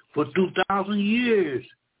 For 2,000 years,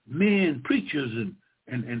 men, preachers,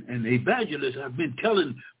 and evangelists have been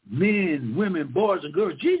telling men, women, boys, and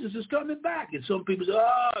girls, Jesus is coming back. And some people say,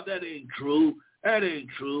 oh, that ain't true. That ain't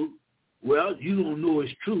true. Well, you don't know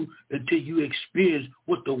it's true until you experience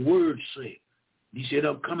what the word said. He said,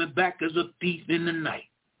 I'm coming back as a thief in the night.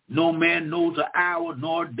 No man knows an hour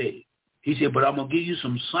nor a day. He said, but I'm going to give you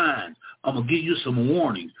some signs. I'm going to give you some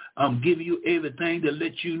warnings. I'm giving you everything to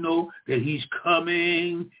let you know that he's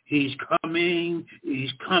coming. He's coming.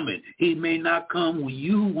 He's coming. He may not come when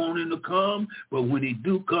you want him to come, but when he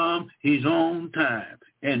do come, he's on time.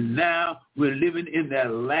 And now we're living in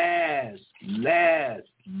that last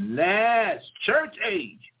church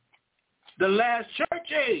age. The last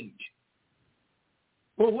church age.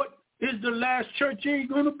 Well, what is the last church age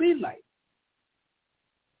going to be like?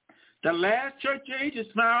 The last church age is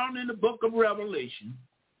found in the book of Revelation.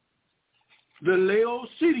 The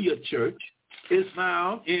Laodicea church is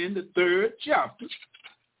found in the 3rd chapter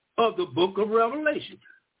of the book of Revelation.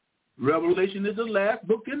 Revelation is the last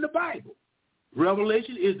book in the Bible.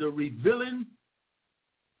 Revelation is the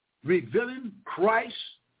revealing Christ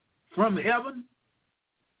from heaven,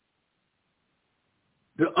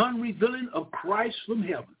 the unrevealing of Christ from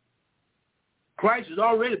heaven. Christ has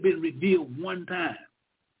already been revealed one time,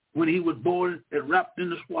 when he was born and wrapped in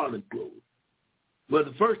the swaddling clothes. Well,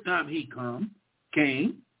 the first time he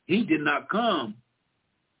came, he did not come.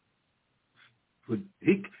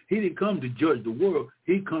 He didn't come to judge the world.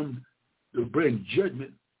 He come to bring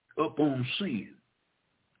judgment upon sin.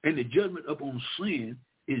 And the judgment upon sin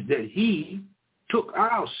is that he took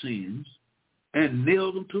our sins and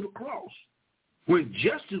nailed them to the cross. When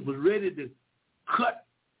justice was ready to cut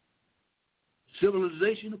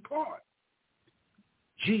civilization apart.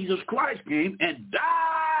 Jesus Christ came and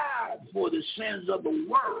died for the sins of the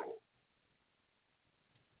world.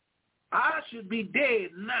 I should be dead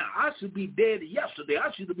now. I should be dead yesterday.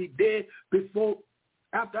 I should be dead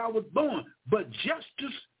after I was born. But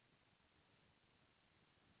justice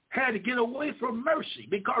had to get away from mercy,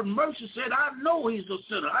 because mercy said, I know he's a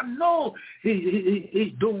sinner. I know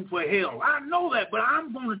he's doomed for hell. I know that, but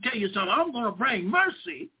I'm going to tell you something. I'm going to bring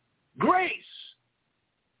mercy, grace,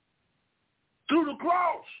 through the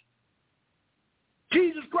cross.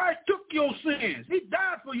 Jesus Christ took your sins. He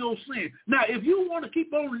died for your sins. Now, if you want to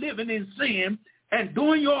keep on living in sin and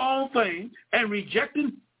doing your own thing and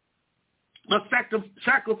rejecting the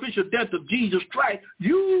sacrificial death of Jesus Christ,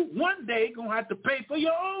 you one day going to have to pay for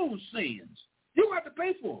your own sins. You have to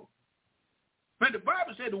pay for them. But the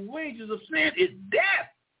Bible said the wages of sin is death.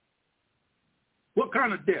 What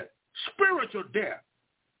kind of death? Spiritual death.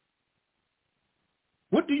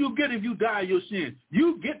 What do you get if you die your sin?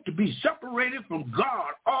 You get to be separated from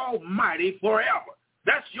God Almighty forever.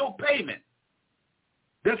 That's your payment.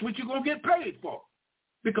 That's what you're going to get paid for,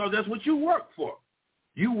 because that's what you work for.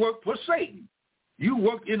 You work for Satan. You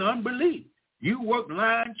work in unbelief. You work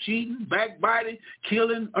lying, cheating, backbiting,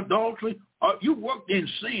 killing, adultery. You worked in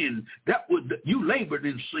sin. You labored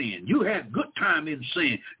in sin. You had good time in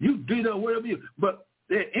sin. You did whatever you. But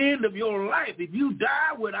the end of your life, if you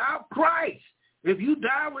die without Christ, if you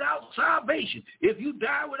die without salvation, if you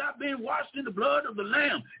die without being washed in the blood of the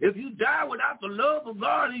Lamb, if you die without the love of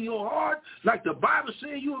God in your heart, like the Bible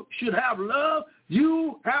says you should have love,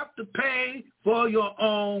 you have to pay for your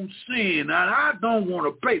own sin. And I don't want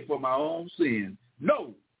to pay for my own sin.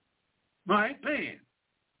 No, I ain't paying.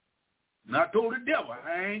 And I told the devil,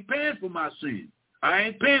 I ain't paying for my sin. I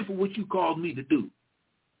ain't paying for what you called me to do.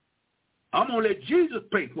 I'm going to let Jesus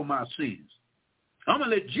pay for my sins. I'm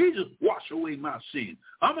going to let Jesus wash away my sin.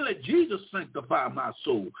 I'm going to let Jesus sanctify my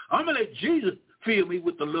soul. I'm going to let Jesus fill me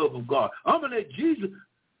with the love of God. I'm going to let Jesus,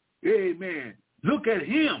 amen, look at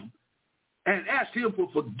him and ask him for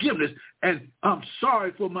forgiveness. And I'm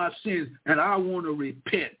sorry for my sins, and I want to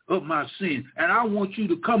repent of my sins. And I want you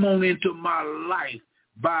to come on into my life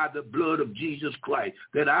by the blood of Jesus Christ,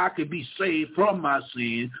 that I can be saved from my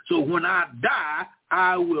sins. So when I die,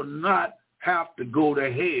 I will not have to go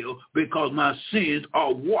to hell, because my sins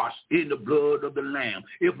are washed in the blood of the Lamb.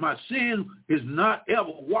 If my sin is not ever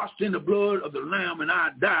washed in the blood of the Lamb and I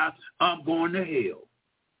die, I'm going to hell.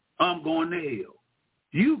 I'm going to hell.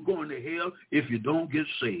 You're going to hell if you don't get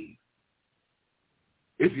saved.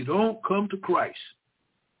 If you don't come to Christ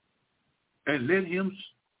and let him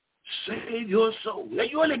save your soul.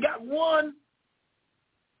 You only got one.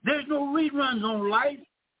 There's no reruns on life.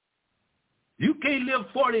 You can't live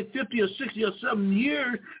 40, 50, or 60 or 70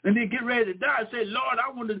 years and then get ready to die and say, Lord,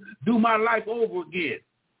 I want to do my life over again.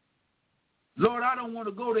 Lord, I don't want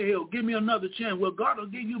to go to hell. Give me another chance. Well, God will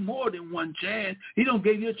give you more than one chance. He don't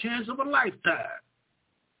give you a chance of a lifetime.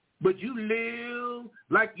 But you live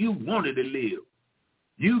like you wanted to live.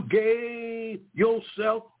 You gave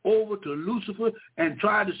yourself over to Lucifer and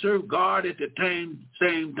tried to serve God at the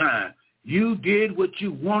same time. You did what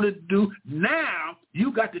you wanted to do. Now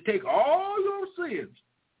you got to take all your sins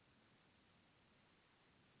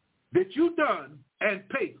that you've done and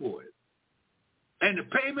pay for it. And the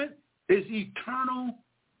payment is eternal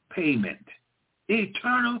payment,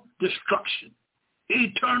 eternal destruction,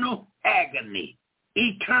 eternal agony,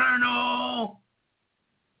 eternal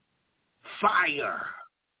fire,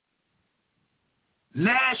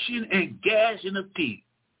 gnashing and gashing of teeth.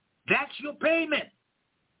 That's your payment.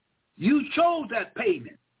 You chose that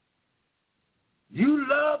payment. You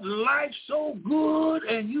loved life so good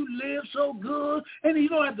and you live so good, and you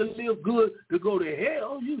don't have to live good to go to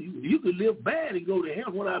hell. You can live bad and go to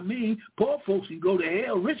hell. What I mean, poor folks can go to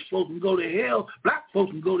hell, rich folks can go to hell, black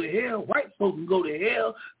folks can go to hell, white folks can go to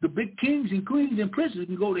hell, the big kings and queens and princes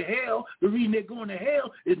can go to hell. The reason they're going to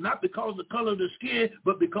hell is not because of the color of the skin,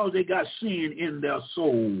 but because they got sin in their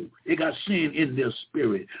soul. They got sin in their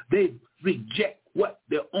spirit. They reject what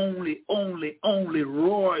the only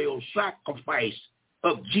royal sacrifice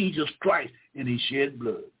of Jesus Christ in his shed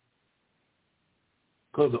blood.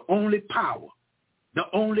 Because the only power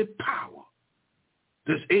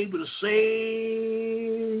that's able to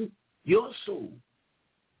save your soul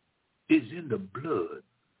is in the blood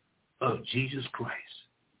of Jesus Christ,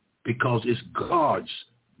 because it's God's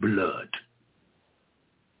blood.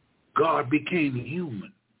 God became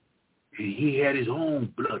human, and he had his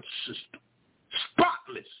own blood system.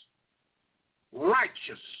 Spotless,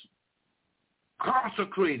 righteous,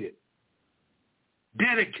 consecrated,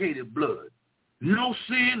 dedicated blood. No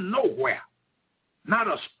sin nowhere. Not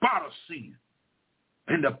a spot of sin.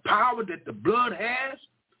 And the power that the blood has,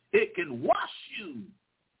 it can wash you,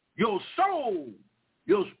 your soul,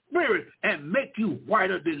 your spirit, and make you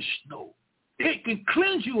whiter than snow. It can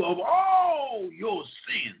cleanse you of all your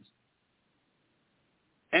sins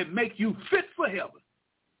and make you fit for heaven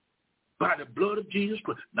by the blood of Jesus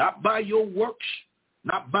Christ. Not by your works,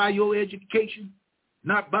 not by your education,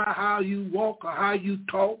 not by how you walk or how you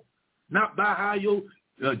talk, not by how your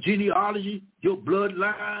genealogy, your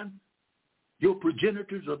bloodline, your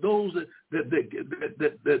progenitors are those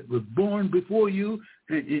that was born before you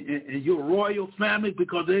and your royal family,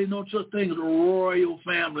 because there ain't no such thing as a royal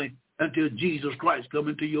family until Jesus Christ come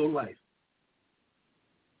into your life.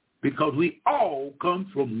 Because we all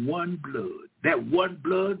come from one blood. That one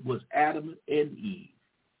blood was Adam and Eve.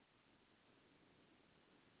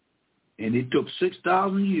 And it took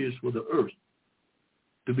 6,000 years for the earth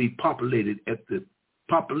to be populated. At the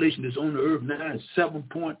population that's on the earth now is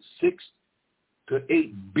 7.6 to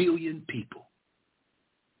 8 billion people.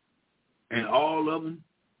 And all of them,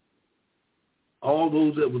 all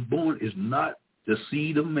those that was born is not the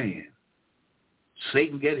seed of man.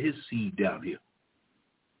 Satan got his seed down here.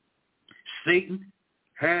 Satan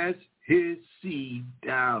has his seed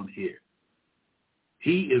down here.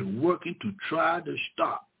 He is working to try to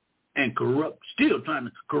stop and corrupt, still trying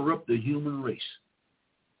to corrupt the human race.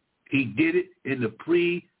 He did it in the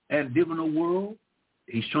pre-Adamic world.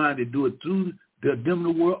 He's trying to do it through the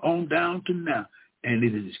Adamic world on down to now. And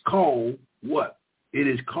it is called what? It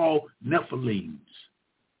is called Nephilims,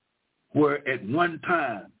 where at one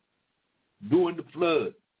time, during the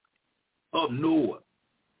flood of Noah,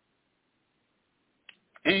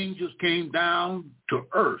 angels came down to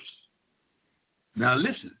earth. Now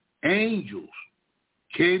listen, angels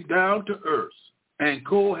came down to earth and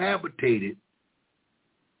cohabitated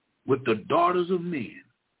with the daughters of men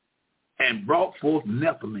and brought forth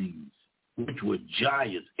Nephilims, which were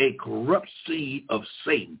giants, a corrupt seed of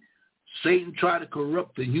Satan. Satan tried to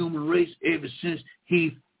corrupt the human race ever since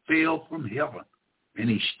he fell from heaven, and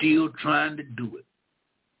he's still trying to do it.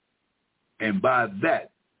 And by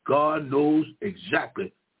that, God knows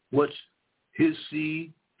exactly what's his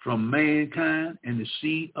seed from mankind and the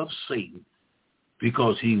seed of Satan,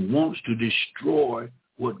 because he wants to destroy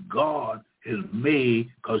what God has made,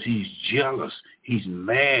 because he's jealous, he's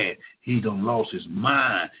mad, he done lost his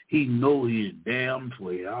mind. He knows he's damned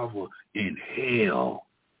forever in hell.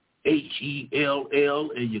 H-E-L-L,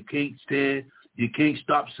 and you can't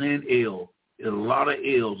stop saying L. There's a lot of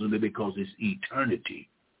L's in it because it's eternity.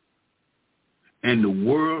 And the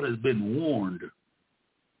world has been warned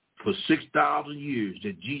for 6,000 years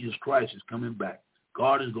that Jesus Christ is coming back.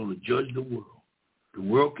 God is going to judge the world. The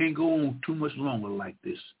world can't go on too much longer like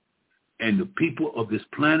this. And the people of this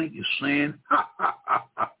planet is saying, ha, ha, ha,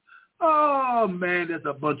 ha. Oh, man, that's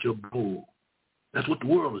a bunch of bull. That's what the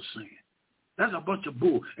world is saying. That's a bunch of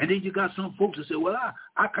bull. And then you got some folks that say, well,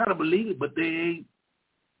 I kind of believe it, but they ain't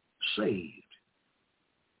saved.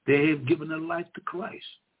 They have given their life to Christ.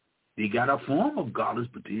 They got a form of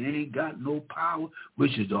godliness, but they ain't got no power,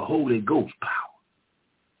 which is the Holy Ghost power,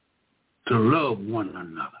 to love one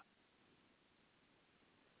another,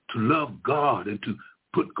 to love God and to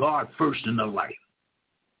put God first in their life.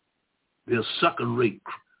 They're second-rate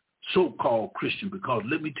so-called Christian, because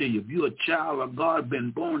let me tell you, if you're a child of God,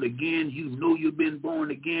 been born again, you know you've been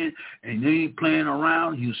born again, and you ain't playing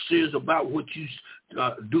around, you serious about what you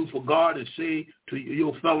do for God and say to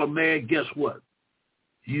your fellow man, guess what?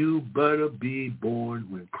 You better be born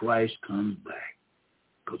when Christ comes back.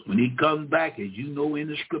 Because when he comes back, as you know in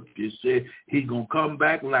the scripture, it says he's going to come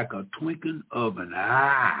back like a twinkling of an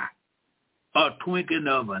eye. A twinkling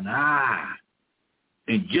of an eye.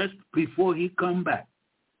 And just before he come back,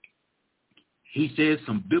 he says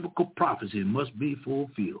some biblical prophecy must be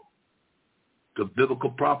fulfilled. The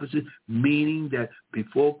biblical prophecy meaning that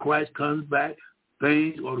before Christ comes back,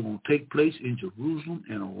 things are going to take place in Jerusalem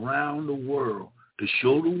and around the world to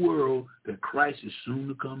show the world that Christ is soon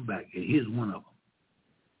to come back. And here's one of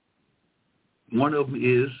them. One of them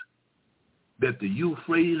is that the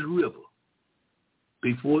Euphrates River,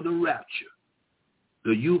 before the rapture,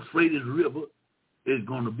 the Euphrates River is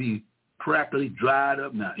going to be practically dried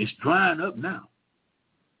up now. It's drying up now.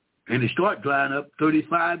 And it started drying up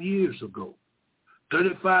 35 years ago.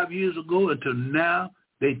 35 years ago until now,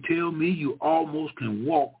 they tell me you almost can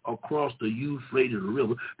walk across the Euphrates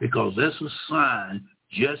River, because that's a sign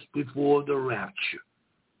just before the rapture.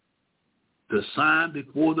 The sign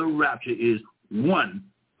before the rapture is one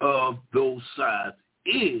of those signs,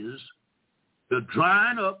 is the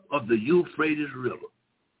drying up of the Euphrates River.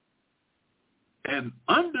 And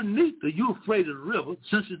underneath the Euphrates River,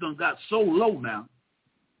 since it done got so low now,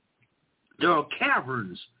 there are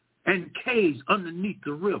caverns and caves underneath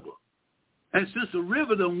the river. And since the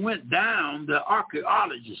river done went down, the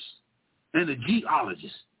archaeologists and the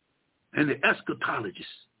geologists and the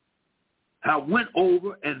eschatologists have went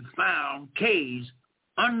over and found caves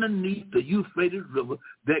underneath the Euphrates River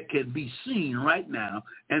that can be seen right now.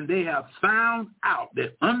 And they have found out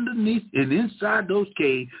that underneath and inside those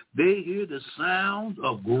caves, they hear the sounds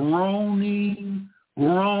of groaning,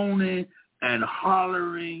 and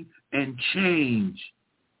hollering and change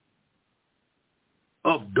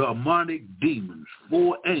of demonic demons.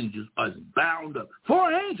 4 angels are bound up.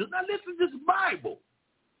 4 angels. Now listen to this Bible.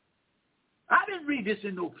 I didn't read this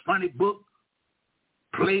in no funny book,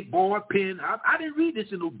 Playboy pen. I didn't read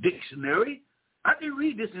this in no dictionary. I didn't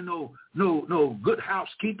read this in no Good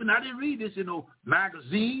Housekeeping. I didn't read this in no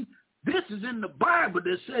magazine. This is in the Bible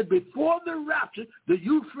that said before the rapture, the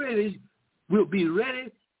Euphrates will be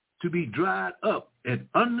ready to be dried up. And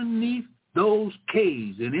underneath those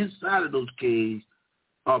caves and inside of those caves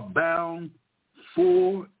are bound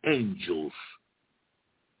 4 angels.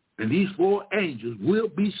 And these 4 angels will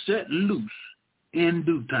be set loose in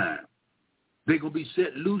due time. They're going to be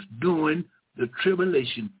set loose during the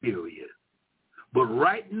tribulation period. But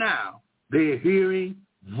right now, they're hearing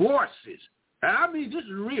voices. And I mean, this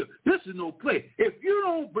is real. This is no play. If you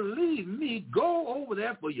don't believe me, go over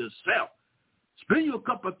there for yourself. Spend you a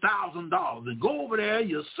couple $1,000 and go over there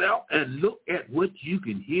yourself and look at what you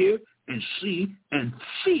can hear and see and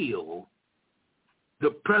feel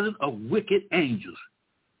the presence of wicked angels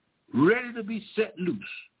ready to be set loose.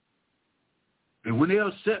 And when they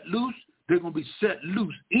are set loose, they're going to be set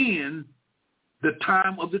loose in the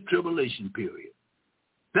time of the tribulation period.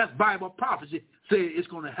 That's Bible prophecy saying it's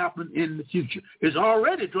going to happen in the future. It's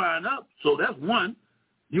already drying up, so that's one.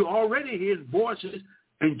 You're already hearing voices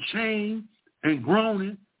and chains and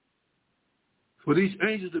groaning for these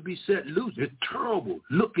angels to be set loose. They're terrible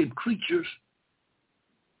looking creatures.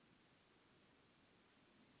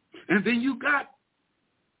 And then you got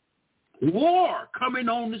war coming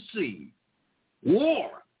on the scene. War.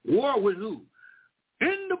 War with who?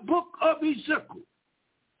 In the book of Ezekiel.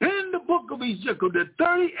 In the book of Ezekiel, the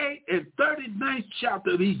 38th and 39th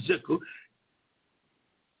chapter of Ezekiel,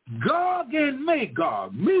 Gog and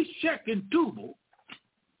Magog, Meshach and Tubal,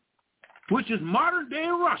 which is modern-day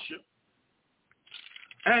Russia.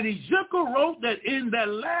 And Ezekiel wrote that in the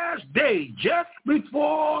last day, just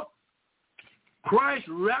before Christ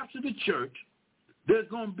raptured the church, there's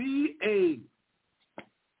going to be a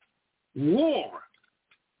war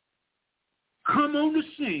come on the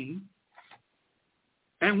scene.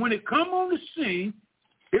 And when it come on the scene,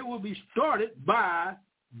 it will be started by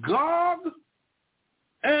Gog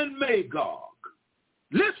and Magog.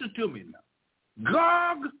 Listen to me now.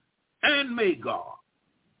 Gog and Magog.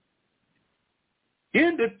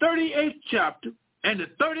 In the 38th chapter and the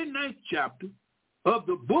 39th chapter of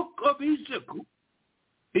the book of Ezekiel,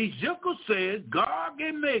 Ezekiel says, Gog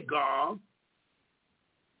and Magog,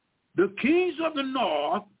 the kings of the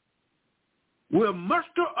north, will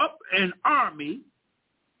muster up an army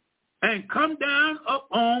and come down up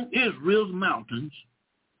on Israel's mountains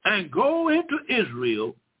and go into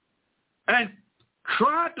Israel and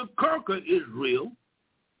try to conquer Israel.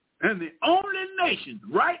 And the only nation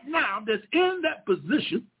right now that's in that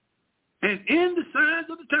position and in the signs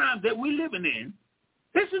of the times that we're living in,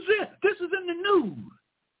 this is it. This is in the news.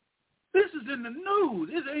 This is in the news.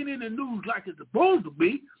 This ain't in the news like it's supposed to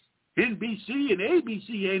be. NBC and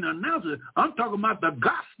ABC ain't announcing it. I'm talking about the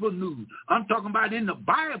gospel news. I'm talking about in the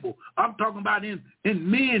Bible. I'm talking about in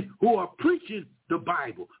men who are preaching the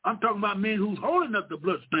Bible. I'm talking about men who's holding up the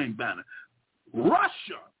bloodstained banner.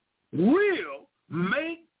 Russia will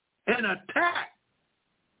make an attack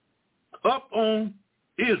up on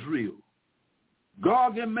Israel.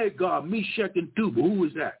 Gog and Magog, Meshach and Tubal. Who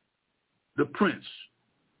is that? The prince.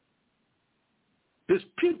 It's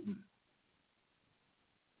Putin.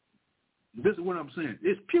 This is what I'm saying.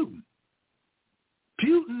 It's Putin.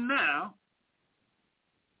 Putin now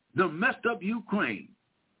done messed up Ukraine,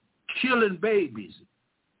 killing babies,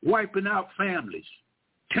 wiping out families,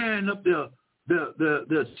 tearing up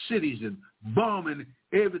the cities and bombing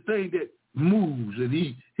everything that moves. And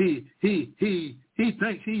he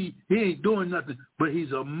thinks he ain't doing nothing, but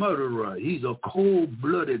he's a murderer. He's a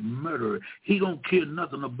cold-blooded murderer. He don't care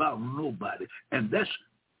nothing about nobody. And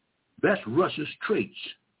that's Russia's traits.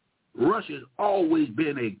 Russia's always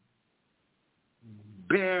been a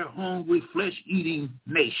bear-hungry, flesh-eating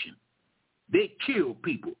nation. They kill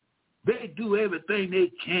people. They do everything they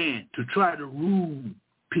can to try to rule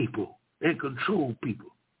people and control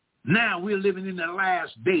people. Now we're living in the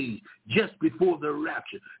last days, just before the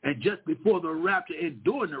rapture. And just before the rapture and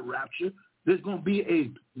during the rapture, there's going to be a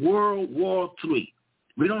World War III.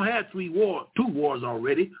 We don't have two wars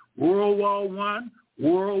already. World War I,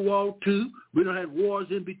 World War II. We don't have wars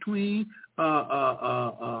in between.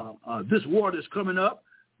 This war that's coming up.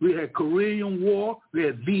 We had Korean War. We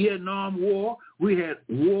had Vietnam War. We had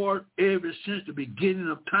war ever since the beginning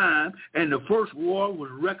of time. And the first war was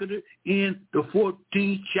recorded in the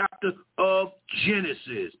 14th chapter of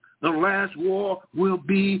Genesis. The last war will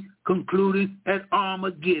be concluded at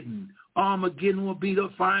Armageddon. Armageddon will be the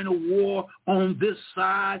final war on this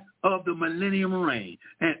side of the millennium reign.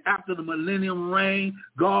 And after the millennium reign,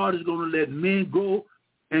 God is going to let men go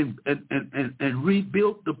and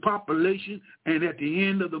rebuild the population. And at the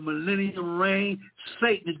end of the millennium reign,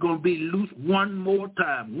 Satan is going to be loose one more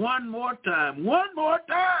time.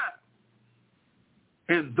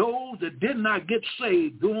 And those that did not get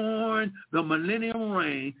saved during the millennium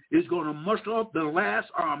reign is going to muster up the last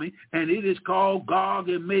army, and it is called Gog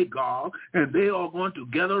and Magog, and they are going to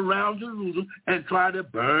gather around Jerusalem and try to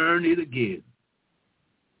burn it again.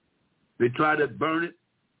 They try to burn it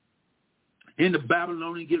in the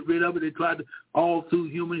Babylonian, get rid of it. They tried to, all through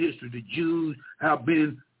human history, the Jews have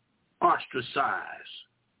been ostracized.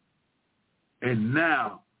 And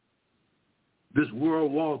now, this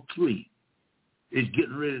World War III is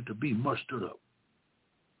getting ready to be mustered up.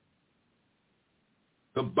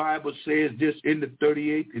 The Bible says this in the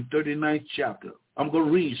 38th and 39th chapter. I'm going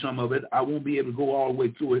to read some of it. I won't be able to go all the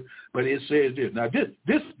way through it, but it says this. Now, this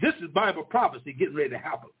is Bible prophecy getting ready to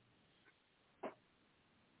happen.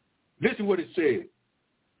 Listen what it says.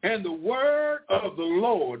 And the word of the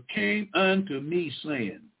Lord came unto me,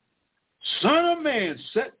 saying, Son of man,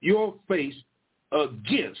 set your face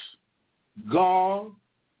against Gog,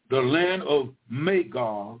 the land of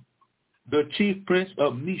Magog, the chief prince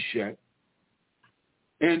of Meshach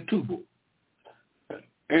and Tubal,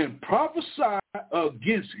 and prophesy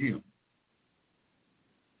against him.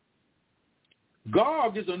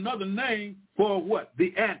 Gog is another name for what?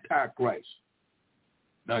 The Antichrist.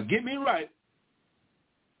 Now get me right.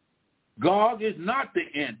 Gog is not the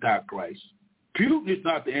Antichrist. Putin is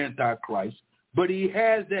not the Antichrist, but he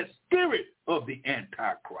has that spirit of the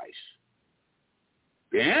Antichrist.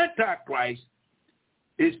 The Antichrist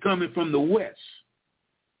is coming from the west.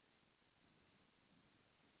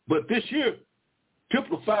 But this here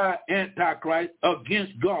typified Antichrist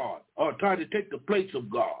against God, or try to take the place of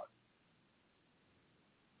God.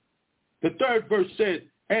 The third verse says,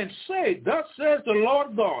 and say, thus says the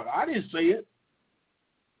Lord God. I didn't say it.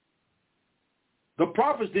 The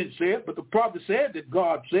prophets didn't say it, but the prophet said that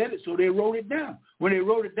God said it, so they wrote it down. When they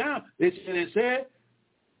wrote it down, they said,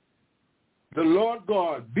 the Lord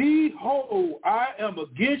God, behold, I am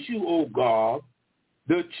against you, O God,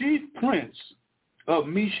 the chief prince of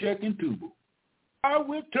Meshach and Tubal. I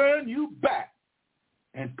will turn you back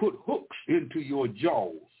and put hooks into your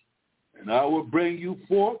jaws, and I will bring you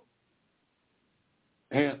forth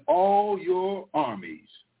and all your armies,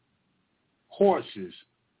 horses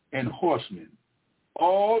and horsemen,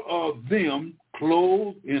 all of them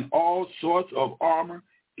clothed in all sorts of armor,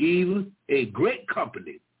 even a great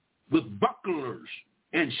company, with bucklers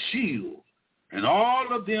and shields, and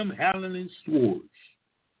all of them handling swords.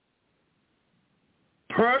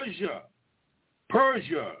 Persia,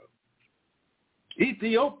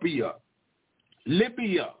 Ethiopia,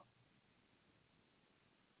 Libya,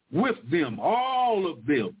 with them, all of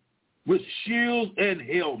them, with shields and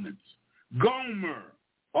helmets. Gomer,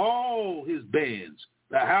 all his bands,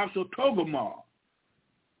 the house of Togarmah,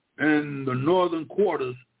 and the northern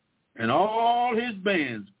quarters, and all his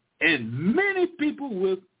bands, and many people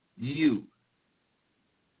with you.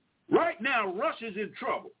 Right now, Russia's in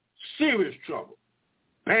trouble, serious trouble,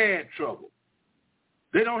 bad trouble.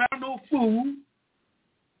 They don't have no food.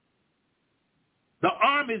 The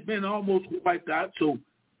army's been almost wiped out, so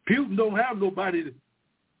Putin don't have nobody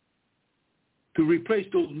to replace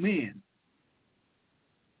those men.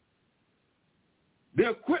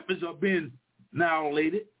 Their equipments are being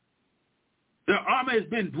annihilated. Their army has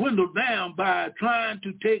been dwindled down by trying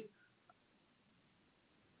to take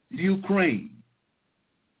Ukraine.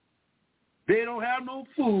 They don't have no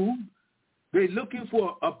food. They're looking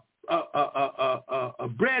for a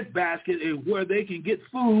bread basket and where they can get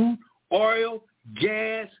food, oil,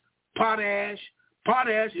 gas, potash.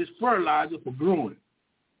 Potash is fertilizer for growing.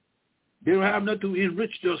 They don't have nothing to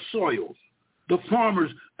enrich their soils. The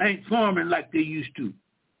farmers ain't farming like they used to.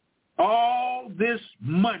 All this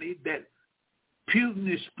money that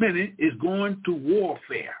Putin is spending is going to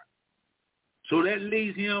warfare. So that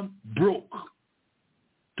leaves him broke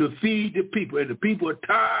to feed the people. And the people are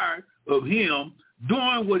tired of him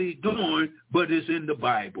doing what he's doing, but it's in the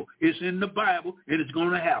Bible. It's in the Bible, and it's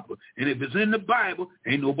going to happen. And if it's in the Bible,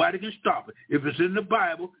 ain't nobody can stop it. If it's in the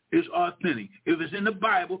Bible, it's authentic. If it's in the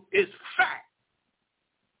Bible, it's fact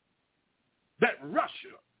that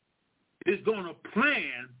Russia is going to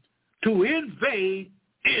plan to invade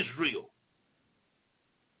Israel.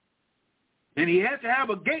 And he has to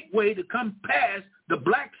have a gateway to come past the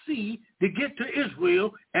Black Sea to get to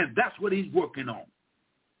Israel, and that's what he's working on.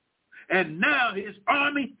 And now his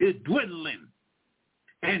army is dwindling,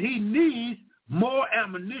 and he needs more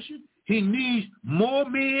ammunition. He needs more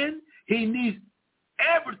men. He needs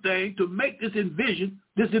everything to make this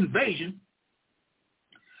invasion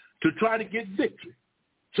to try to get victory.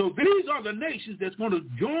 So these are the nations that's going to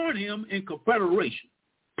join him in confederation.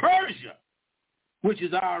 Persia, which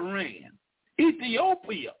is Iran,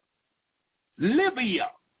 Ethiopia,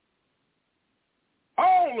 Libya,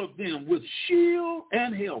 all of them with shield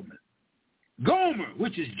and helmet. Gomer,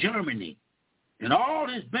 which is Germany, and all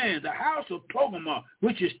his bands, the house of Togarmah,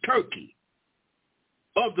 which is Turkey,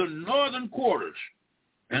 of the northern quarters,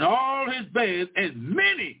 and all his bands, and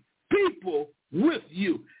many people with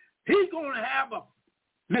you. He's going to have a,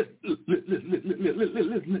 listen,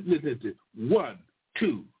 1,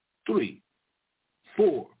 2, 3,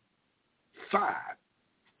 4, 5.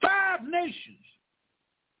 5 nations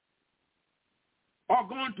are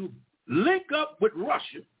going to link up with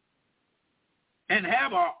Russia and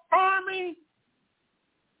have an army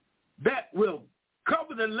that will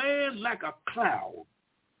cover the land like a cloud.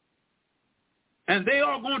 And they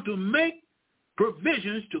are going to make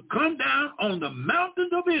provisions to come down on the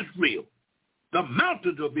mountains of Israel, the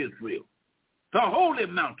mountains of Israel, the holy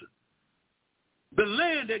mountain, the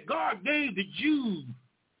land that God gave the Jews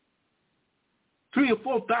 3,000 or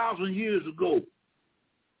 4,000 years ago.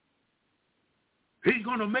 He's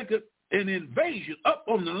going to make it an invasion up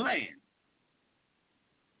on the land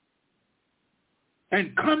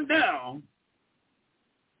and come down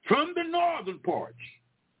from the northern parts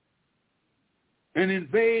and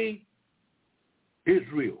invade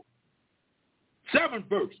Israel. 7th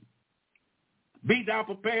verse. Be thou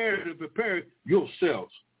prepared and prepare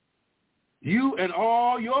yourselves, you and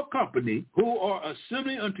all your company who are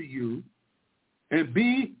assembling unto you, and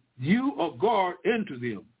be you a guard unto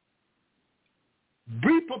them.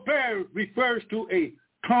 Be prepared refers to a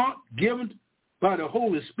taunt given by the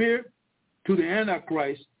Holy Spirit to the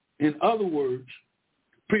Antichrist. In other words,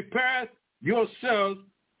 prepare yourselves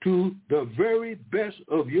to the very best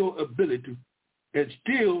of your ability, and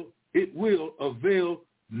still it will avail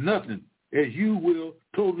nothing, as you will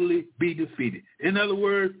totally be defeated. In other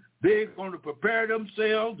words, they're going to prepare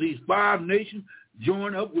themselves. These 5 nations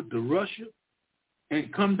join up with the Russia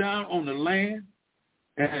and come down on the land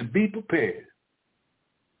and be prepared.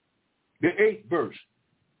 The 8th verse.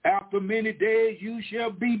 After many days you shall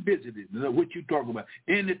be visited. What you talking about?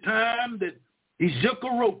 In the time that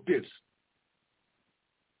Ezekiel wrote this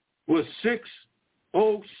was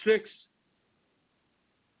 606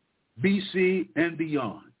 BC and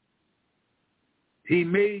beyond. He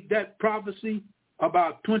made that prophecy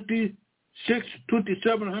about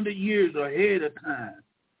 2,700 years ahead of time.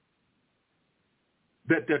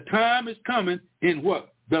 That the time is coming in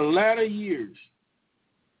what? The latter years.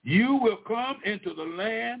 You will come into the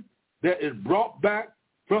land that is brought back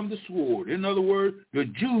from the sword. In other words, the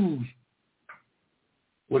Jews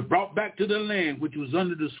was brought back to the land which was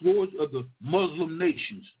under the swords of the Muslim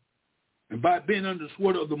nations. And by being under the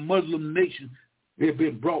sword of the Muslim nations, they've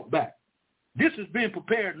been brought back. This is being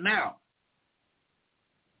prepared now.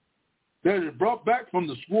 That is brought back from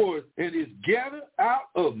the sword and is gathered out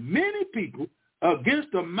of many people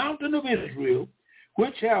against the mountain of Israel,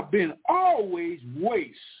 which have been always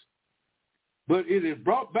waste. But it is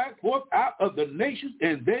brought back forth out of the nations,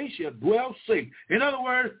 and they shall dwell safe. In other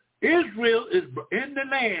words, Israel is in the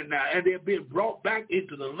land now, and they're being brought back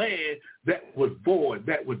into the land that was void,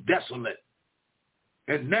 that was desolate.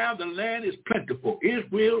 And now the land is plentiful.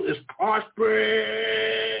 Israel is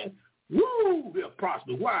prospering. Woo! They're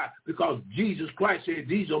prosperous. Why? Because Jesus Christ said,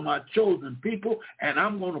 these are my chosen people, and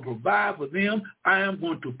I'm going to provide for them. I am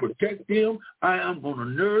going to protect them. I am going to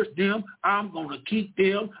nourish them. I'm going to keep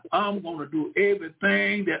them. I'm going to do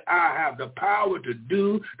everything that I have the power to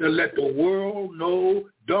do to let the world know,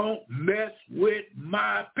 don't mess with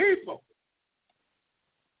my people.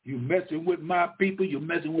 You messing with my people, you're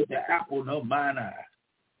messing with the apple of mine eye.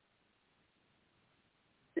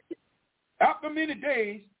 After many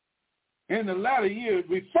days, in the latter years,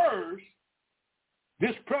 refers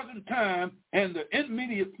this present time and the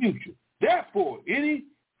immediate future. Therefore, any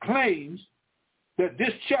claims that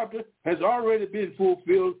this chapter has already been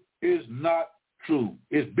fulfilled is not true.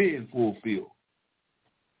 It's being fulfilled.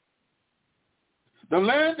 The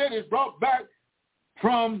land that is brought back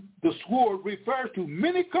from the sword refers to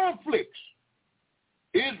many conflicts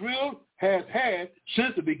Israel has had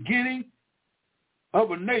since the beginning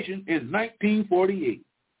of a nation in 1948.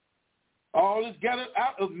 All is gathered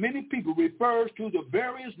out of many people refers to the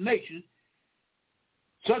various nations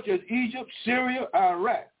such as Egypt, Syria,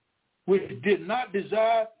 Iraq, which did not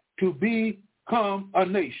desire to become a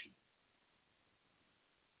nation,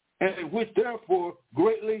 and which therefore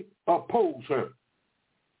greatly opposed her.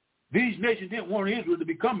 These nations didn't want Israel to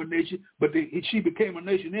become a nation, but she became a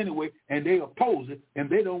nation anyway, and they opposed it, and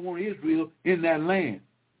they don't want Israel in that land.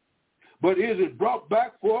 But it is brought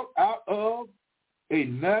back forth out of a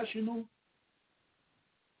nation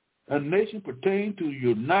pertaining to the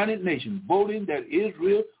United Nations, voting that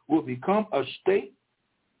Israel will become a state,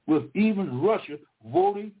 with even Russia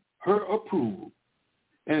voting her approval.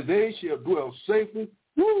 And they shall dwell safely.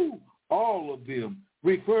 All of them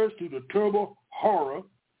refers to the terrible horror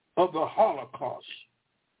of the Holocaust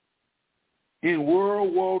in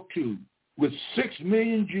World War II, with 6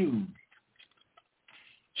 million Jews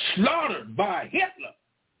slaughtered by Hitler,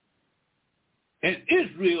 and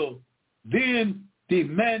Israel then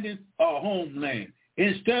demanding a homeland.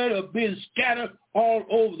 Instead of being scattered all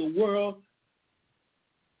over the world,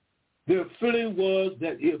 their feeling was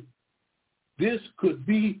that if this could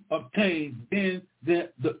be obtained, then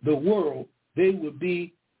the world, they would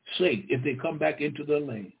be safe if they come back into the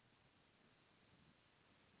land.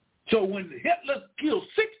 So when Hitler killed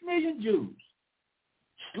 6 million Jews,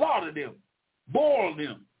 slaughtered them, boiled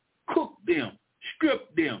them, cooked them,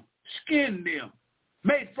 stripped them, skinned them,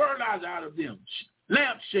 made fertilizer out of them,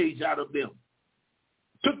 lampshades out of them,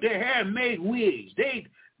 took their hair and made wigs. They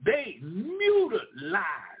mutilized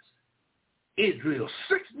Israel.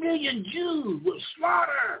 6 million Jews were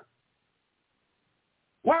slaughtered.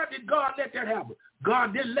 Why did God let that happen?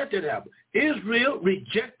 God didn't let that happen. Israel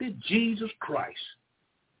rejected Jesus Christ.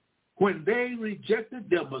 When they rejected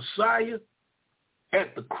their Messiah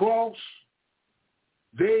at the cross,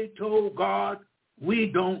 they told God, we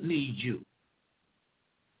don't need you.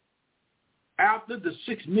 After the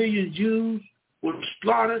 6 million Jews were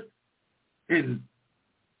slaughtered in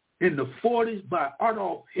the 40s by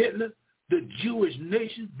Adolf Hitler, the Jewish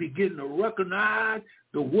nation began to recognize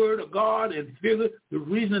the word of God and figure the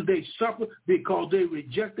reason they suffered because they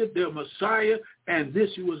rejected their Messiah, and this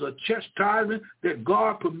was a chastisement that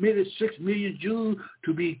God permitted 6 million Jews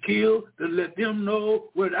to be killed to let them know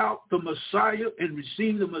without the Messiah and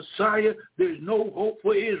receive the Messiah, there's no hope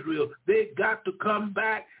for Israel. They got to come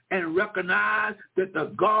back and recognize that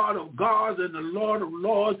the God of gods and the Lord of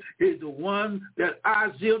lords is the one that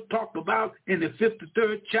Isaiah talked about in the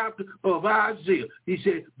 53rd chapter of Isaiah. He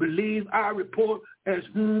said, believe our report, as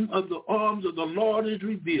whom of the arms of the Lord is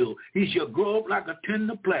revealed. He shall grow up like a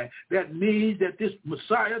tender plant. That means that this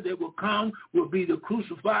Messiah that will come will be the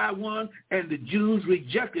crucified one, and the Jews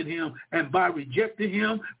rejected him. And by rejecting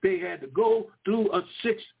him, they had to go through a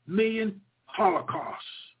 6 million Holocaust.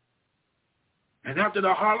 And after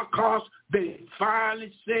the Holocaust, they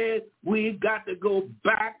finally said, we got to go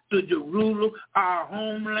back to Jerusalem, our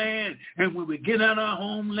homeland. And when we get on our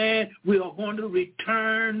homeland, we are going to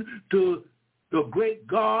return to the great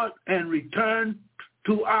God and return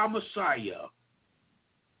to our Messiah.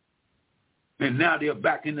 And now they're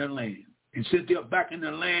back in their land. And since they're back in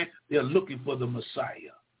their land, they're looking for the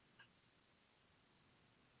Messiah.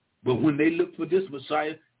 But when they look for this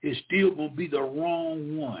Messiah, it's still going to be the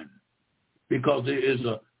wrong one. Because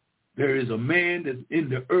there is a man that's in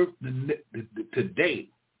the earth today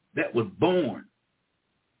that was born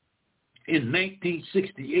in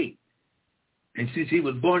 1968. And since he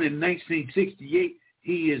was born in 1968,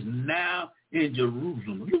 he is now in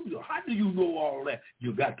Jerusalem. How do you know all that?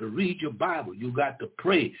 You got to read your Bible. You got to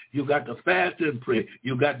pray. You got to fast and pray.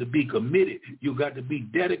 You got to be committed. You got to be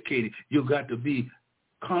dedicated. You got to be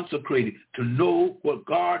consecrated to know what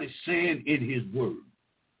God is saying in his word.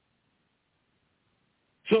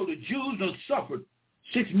 So the Jews have suffered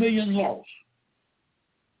 6 million loss.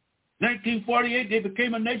 1948, they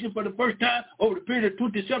became a nation for the first time over the period of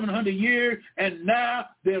 2,700 years, and now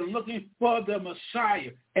they're looking for the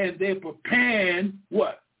Messiah, and they're preparing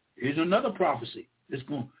what? Here's another prophecy that's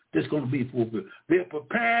going to be fulfilled. They're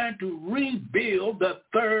preparing to rebuild the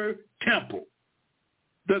third temple.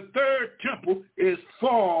 The third temple is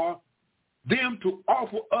for them to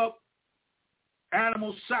offer up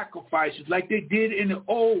animal sacrifices like they did in the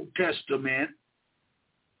Old Testament,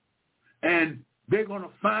 and they're going to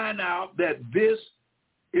find out that this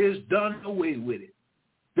is done away with it.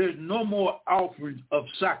 There's no more offerings of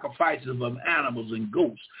sacrifices of animals and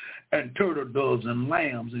goats and turtle doves and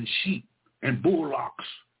lambs and sheep and bullocks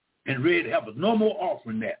in red heifers. No more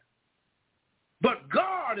offering that. But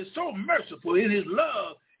God is so merciful in his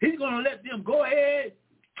love, he's going to let them go ahead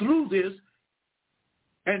through this,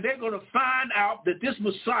 and they're going to find out that this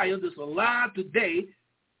Messiah that's alive today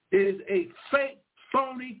is a fake,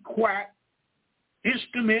 phony, quack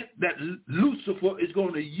instrument that Lucifer is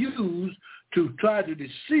going to use to try to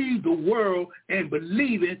deceive the world and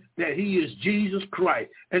believing that he is Jesus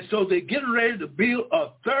Christ. And so they're getting ready to build a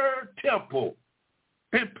third temple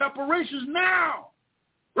in preparations now,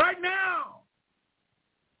 right now.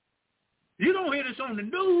 You don't hear this on the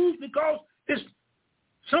news because it's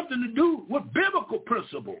something to do with biblical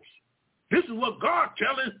principles. This is what God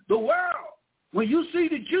telling the world. When you see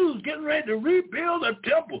the Jews getting ready to rebuild a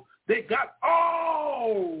temple, they got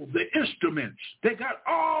all the instruments. They got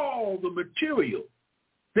all the material.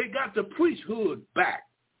 They got the priesthood back.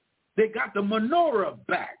 They got the menorah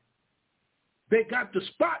back. They got the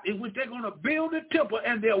spot in which they're going to build a temple,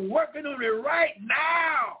 and they're working on it right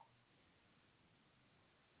now.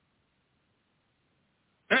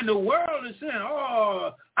 And the world is saying,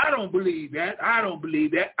 oh, I don't believe that. I don't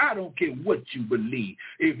believe that. I don't care what you believe.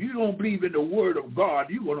 If you don't believe in the word of God,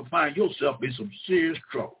 you're going to find yourself in some serious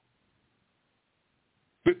trouble.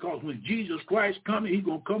 Because when Jesus Christ comes, he's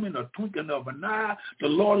going to come in a twinkling of an eye. The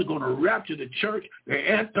Lord is going to rapture the church.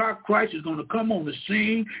 The Antichrist is going to come on the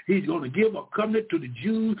scene. He's going to give a covenant to the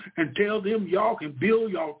Jews and tell them, y'all can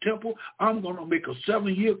build y'all temple. I'm going to make a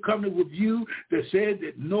 7-year covenant with you that says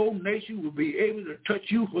that no nation will be able to touch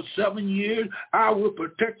you for 7 years. I will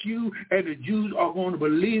protect you, and the Jews are going to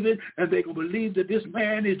believe it, and they're going to believe that this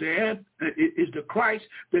man is the Christ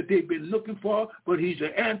that they've been looking for, but he's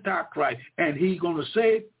the Antichrist, and he's going to say,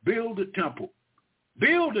 build a temple.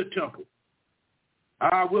 Build a temple.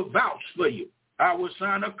 I will vouch for you. I will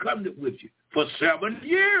sign a covenant with you for 7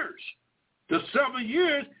 years. The 7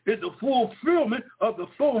 years is the fulfillment of the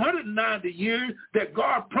 490 years that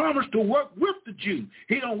God promised to work with the Jews.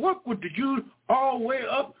 He don't work with the Jews all the way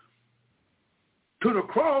up to the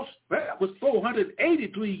cross. That was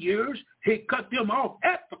 483 years. He cut them off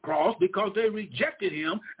at the cross because they rejected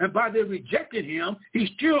him, and by their rejecting him,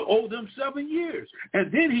 he still owed them 7 years.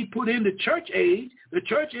 And then he put in the church age. The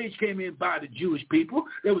church age came in by the Jewish people.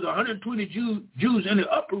 There was 120 Jews in the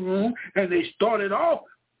upper room, and they started off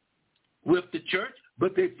with the church,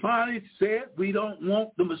 but they finally said, we don't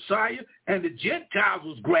want the Messiah, and the Gentiles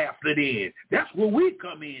was grafted in. That's where we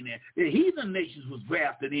come in at. The heathen nations was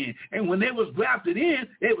grafted in. And when they was grafted in,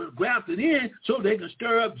 so they can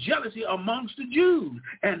stir up jealousy amongst the Jews.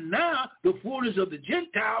 And now the fullness of the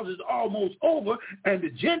Gentiles is almost over, and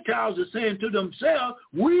the Gentiles are saying to themselves,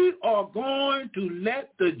 we are going to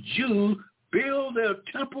let the Jews build their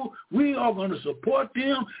temple. We are going to support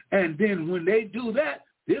them. And then when they do that,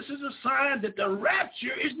 this is a sign that the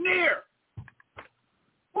rapture is near.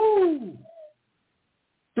 Ooh,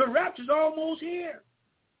 the rapture is almost here.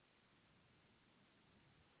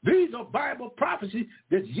 These are Bible prophecies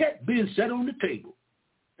that's yet being set on the table.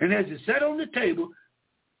 And as it's set on the table,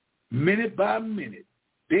 minute by minute,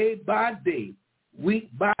 day by day,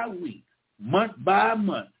 week by week, month by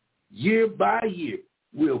month, year by year,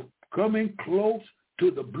 we're coming close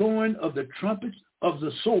to the blowing of the trumpets of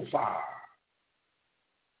the shofar.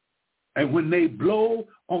 And when they blow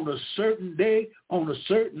on a certain day, on a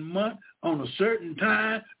certain month, on a certain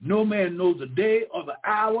time, no man knows the day or the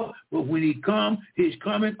hour, but when he comes, he's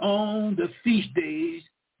coming on the feast days,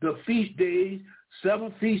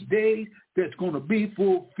 7 feast days that's going to be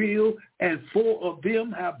fulfilled, and 4 of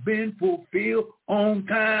them have been fulfilled on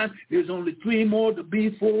time. There's only 3 more to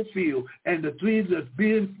be fulfilled, and the 3 that's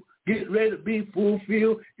been getting ready to be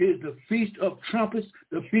fulfilled is the Feast of Trumpets,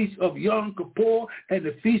 the Feast of Yom Kippur, and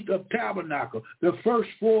the Feast of Tabernacle. The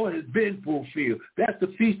first 4 has been fulfilled. That's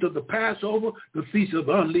the Feast of the Passover, the Feast of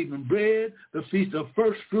Unleavened Bread, the Feast of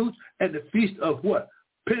First Fruits, and the Feast of what?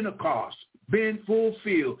 Pentecost. Been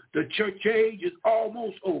fulfilled. The church age is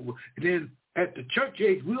almost over. And then at the church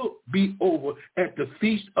age will be over at the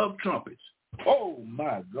Feast of Trumpets. Oh,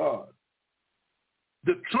 my God.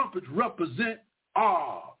 The trumpets represent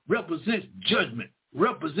represent judgment,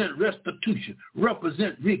 represent restitution,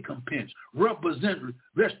 represent recompense, represent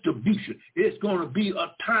retribution. It's going to be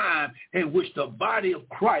a time in which the body of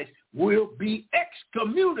Christ will be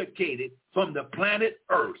excommunicated from the planet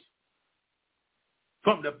Earth.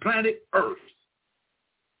 From the planet Earth.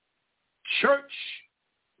 Church,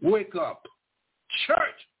 wake up. Church,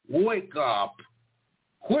 wake up.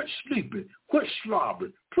 Quit sleeping. Quit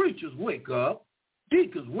slobbering. Preachers, wake up.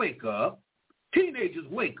 Deacons, wake up. Teenagers,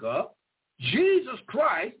 wake up. Jesus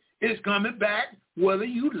Christ is coming back whether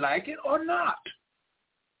you like it or not.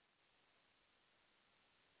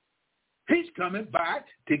 He's coming back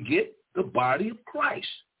to get the body of Christ.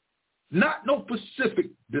 Not no specific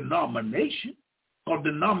denomination, or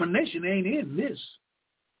denomination ain't in this.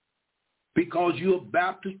 Because you're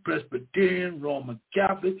Baptist, Presbyterian, Roman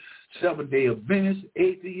Catholic, Seventh-day Adventist,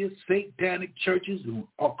 atheist, satanic churches,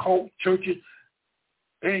 occult churches,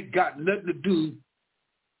 ain't got nothing to do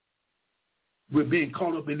with being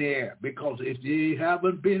caught up in the air. Because if you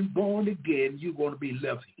haven't been born again, you're going to be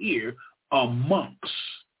left here amongst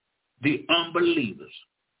the unbelievers.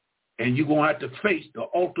 And you're going to have to face the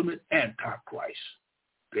ultimate Antichrist.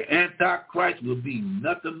 The Antichrist will be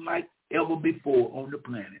nothing like ever before on the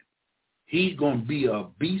planet. He's going to be a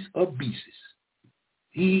beast of beasts.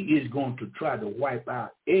 He is going to try to wipe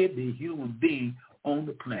out every human being on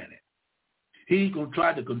the planet. He's going to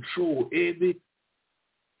try to control every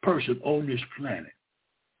person on this planet.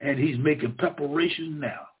 And he's making preparations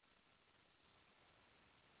now.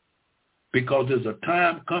 Because there's a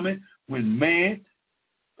time coming when man,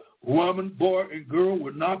 woman, boy, and girl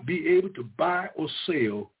will not be able to buy or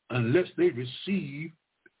sell unless they receive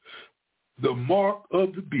the mark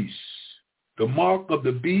of the beast. The mark of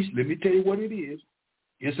the beast, let me tell you what it is.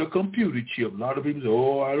 It's a computer chip. A lot of people say,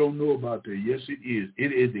 oh, I don't know about that. Yes, it is.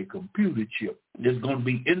 It is a computer chip that's going to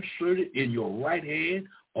be inserted in your right hand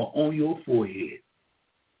or on your forehead.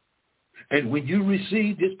 And when you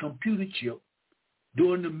receive this computer chip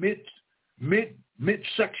during the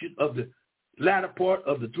mid-section of the latter part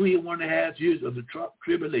of the 3.5 years of the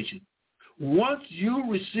tribulation, once you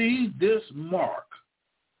receive this mark,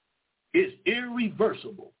 it's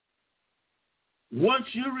irreversible. Once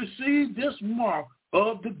you receive this mark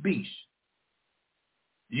of the beast,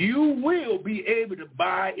 you will be able to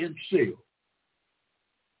buy and sell.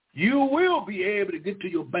 You will be able to get to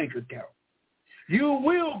your bank account. You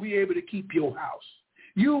will be able to keep your house.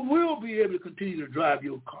 You will be able to continue to drive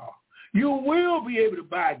your car. You will be able to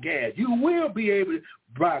buy gas. You will be able to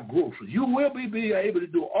buy groceries. You will be able to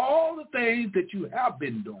do all the things that you have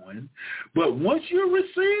been doing. But once you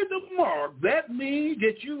receive the mark, that means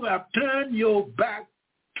that you have turned your back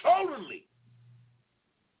totally,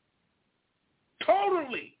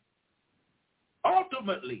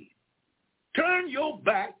 ultimately, turn your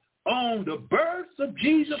back on the birth of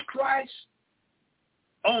Jesus Christ,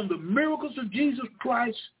 on the miracles of Jesus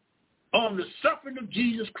Christ, on the suffering of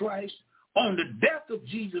Jesus Christ, on the death of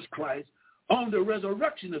Jesus Christ, on the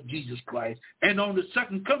resurrection of Jesus Christ, and on the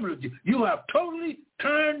second coming of Jesus. You have totally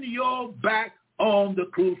turned your back on the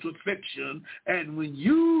crucifixion. And when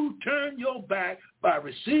you turn your back by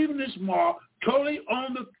receiving this mark totally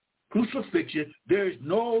on the crucifixion, there is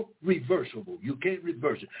no reversible. You can't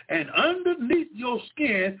reverse it. And underneath your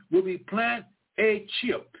skin will be planted a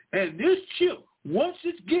chip. And this chip, once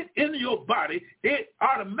it gets into your body, it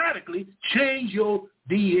automatically changes your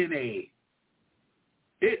DNA.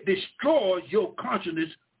 It destroys your consciousness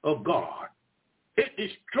of God. It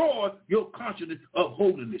destroys your consciousness of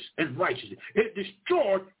holiness and righteousness. It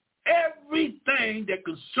destroys everything that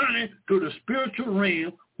concerns to the spiritual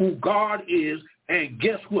realm, who God is. And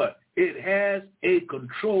guess what? It has a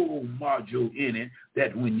control module in it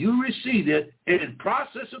that when you receive it, in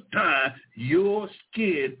process of time, your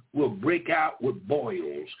skin will break out with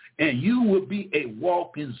boils, and you will be a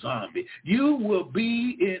walking zombie. You will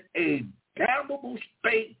be in a damnable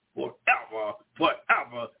state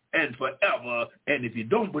forever, and forever. And if you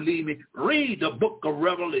don't believe me, read the book of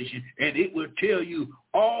Revelation, and it will tell you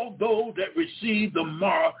all those that receive the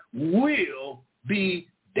mark will be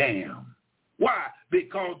damned. Why?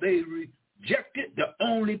 Because they rejected the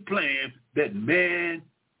only plan that man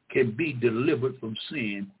can be delivered from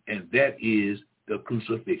sin, and that is the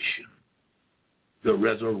crucifixion, the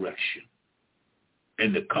resurrection,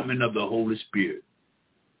 and the coming of the Holy Spirit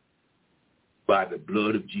by the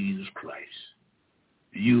blood of Jesus Christ.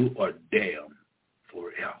 You are damned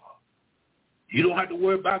forever. You don't have to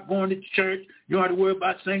worry about going to church. You don't have to worry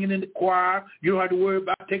about singing in the choir. You don't have to worry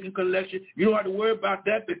about taking collection. You don't have to worry about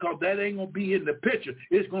that, because that ain't going to be in the picture.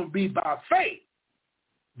 It's going to be by faith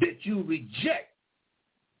that you reject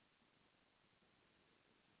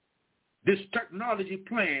this technology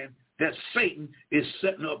plan that Satan is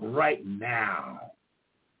setting up right now.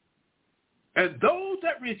 And those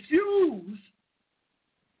that refuse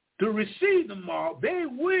to receive the mark, they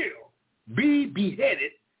will be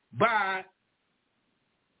beheaded by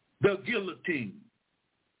the guillotine.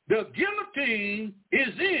 The guillotine is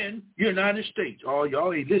in the United States. Oh,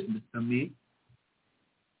 y'all ain't listening to me.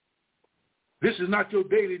 This is not your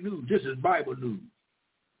daily news. This is Bible news.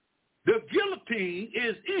 The guillotine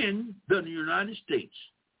is in the United States.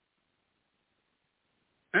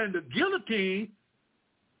 And the guillotine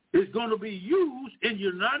is going to be used in the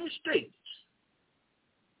United States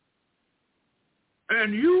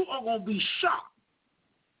And you are going to be shocked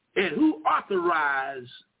at who authorized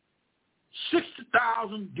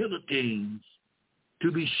 60,000 guillotines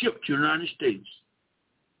to be shipped to the United States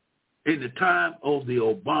in the time of the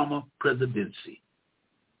Obama presidency.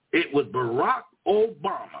 It was Barack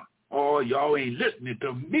Obama. Oh, y'all ain't listening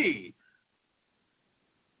to me.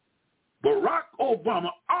 Barack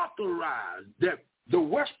Obama authorized that the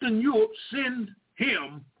Western Europe send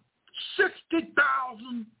him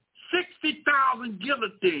 60,000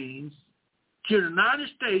 guillotines to the United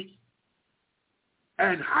States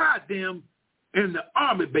and hide them in the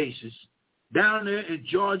army bases down there in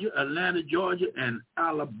Georgia, Atlanta, Georgia, and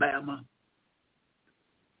Alabama,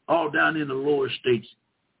 all down in the lower states.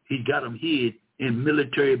 He got them hid in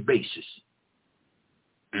military bases.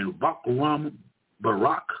 And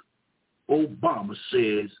Barack Obama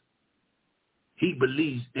says he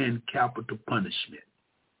believes in capital punishment.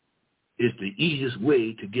 It's the easiest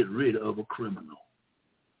way to get rid of a criminal.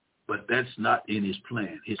 But that's not in his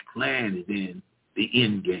plan. His plan is in the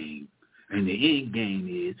end game. And the end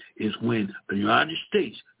game is when the United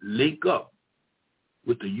States link up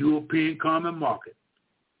with the European common market.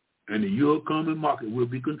 And the European common market will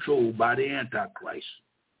be controlled by the Antichrist.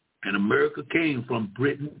 And America came from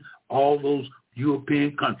Britain, all those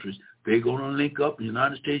European countries. They're going to link up. The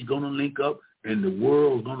United States is going to link up. And the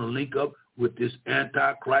world is going to link up with this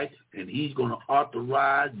Antichrist. And he's going to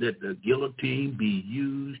authorize that the guillotine be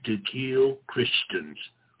used to kill Christians.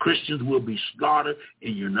 Christians will be slaughtered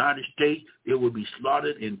in the United States. It will be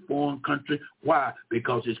slaughtered in foreign countries. Why?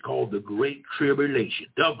 Because it's called the Great Tribulation.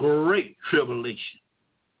 The Great Tribulation.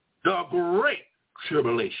 The Great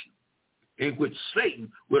Tribulation, in which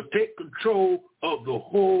Satan will take control of the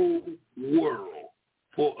whole world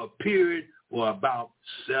for a period of about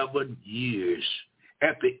 7 years.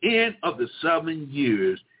 At the end of the 7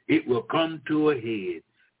 years, it will come to a head,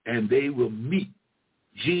 and they will meet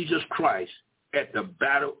Jesus Christ at the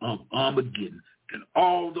Battle of Armageddon. And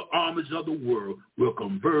all the armies of the world will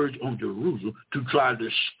converge on Jerusalem to try to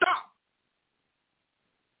stop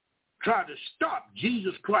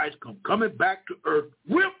Jesus Christ from coming back to earth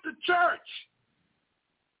with the church.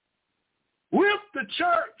 With the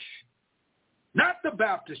church. Not the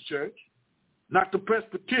Baptist church, not the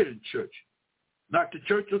Presbyterian church, not the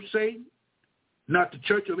church of Satan, not the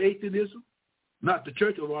church of atheism, not the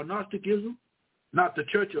church of agnosticism, not the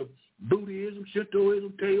church of Buddhism,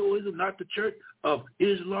 Shintoism, Taoism, not the church of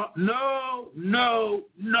Islam. No.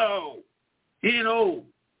 N-O.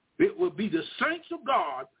 It will be the saints of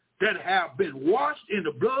God that have been washed in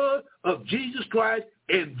the blood of Jesus Christ,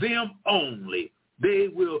 and them only. They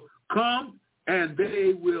will come, and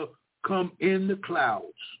they will come in the clouds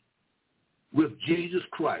with Jesus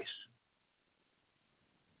Christ.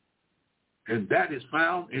 And that is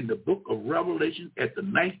found in the book of Revelation at the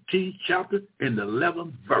 19th chapter in the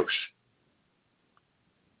 11th verse.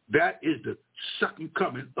 That is the second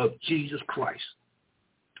coming of Jesus Christ.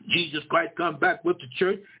 Jesus Christ come back with the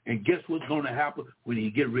church, and guess what's going to happen when he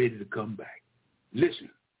get ready to come back? Listen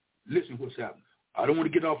what's happening. I don't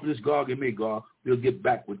want to get off of this Gog and Magog. We'll get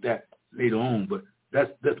back with that later on, but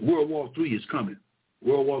that's World War III is coming.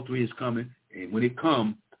 World War III is coming, and when it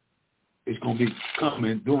comes, it's going to be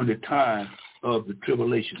coming during the time of the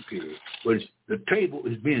tribulation period. But the table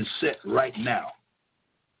is being set right now,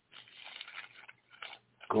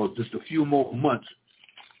 because just a few more months,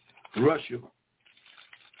 Russia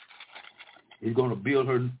is going to build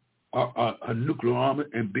her nuclear army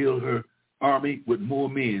and build her army with more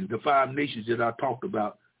men. The 5 nations that I talked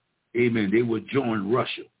about, amen, they would join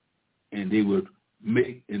Russia, and they would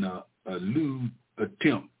make a lewd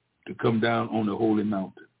attempt to come down on the holy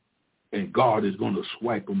mountain. And God is going to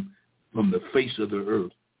swipe them from the face of the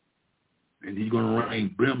earth. And he's going to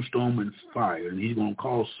rain brimstone and fire. And he's going to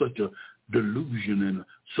cause such a delusion and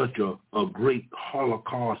such a great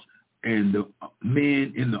holocaust. And the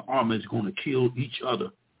men in the army is going to kill each other.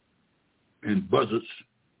 And buzzards,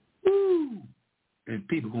 woo! And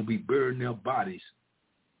people are going to be burying their bodies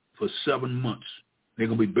for 7 months. They're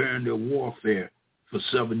going to be burying their warfare for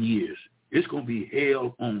 7 years. It's going to be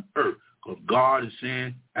hell on earth, because God is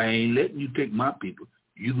saying, I ain't letting you take my people.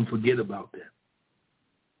 You can forget about that.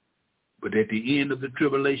 But at the end of the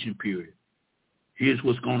tribulation period, here's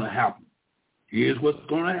what's going to happen. Here's what's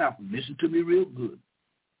going to happen. Listen to me real good.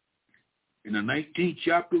 In the 19th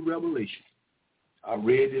chapter of Revelation, I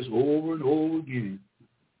read this over and over again.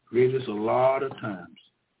 Read this a lot of times.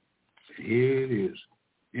 Here it is.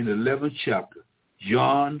 In the 11th chapter,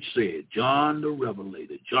 John said, John the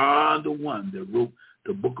Revelator, John the one that wrote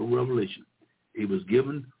the book of Revelation, it was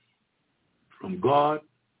given from God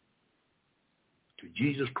to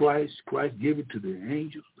Jesus Christ. Christ gave it to the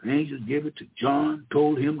angels. The angels gave it to John,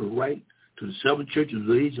 told him to write to the 7 churches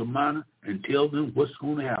of Asia Minor and tell them what's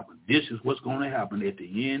going to happen. This is what's going to happen at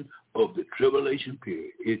the end of the tribulation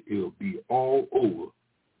period. It will be all over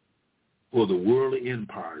for the worldly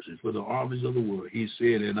empires and for the armies of the world. He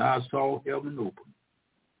said, and I saw heaven open,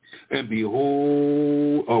 and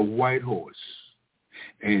behold, a white horse.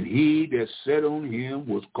 And he that sat on him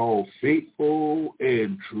was called Faithful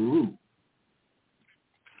and True.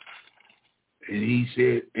 And he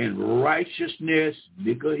said, in righteousness,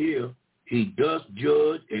 look here, he does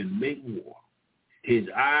judge and make war. His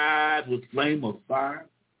eyes were flame of fire,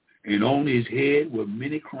 and on his head were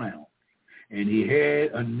many crowns. And he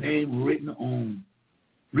had a name written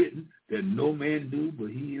that no man knew but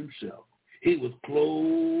he himself. He was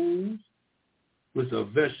clothed with a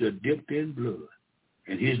vesture dipped in blood,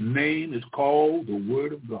 and his name is called the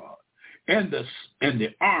Word of God. And the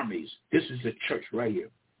armies, this is the church right here.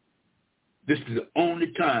 This is the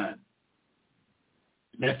only time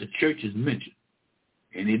that the church is mentioned.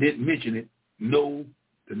 And he didn't mention it, no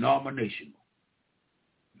denominational.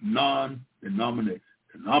 Non-denominational.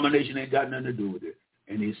 Denomination ain't got nothing to do with it.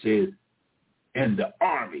 And he said, and the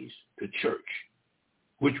armies, the church,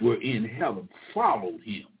 which were in heaven, followed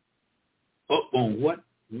him up on what?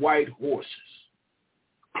 White horses,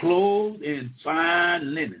 clothed in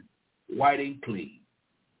fine linen, white and clean.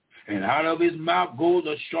 And out of his mouth goes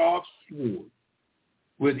a sharp sword.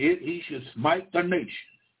 With it he shall smite the nations,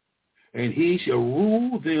 and he shall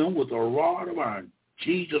rule them with a rod of iron.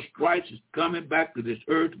 Jesus Christ is coming back to this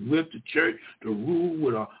earth with the church to rule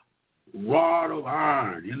with a rod of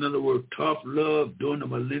iron. In other words, tough love during the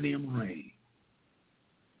millennium reign.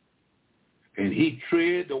 And he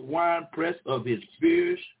tread the winepress of his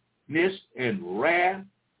fierceness and wrath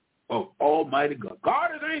of Almighty God.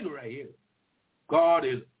 God is angry right here. God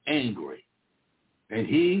is angry. And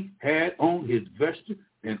he had on his vesture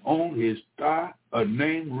and on his thigh a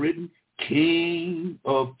name written, King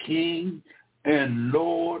of Kings and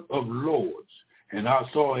Lord of Lords. And I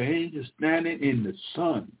saw an angel standing in the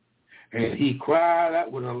sun, and he cried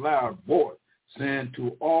out with a loud voice, saying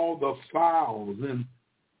to all the fowls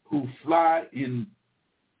who fly in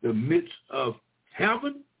the midst of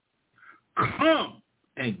heaven, come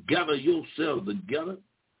and gather yourselves together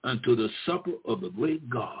unto the supper of the great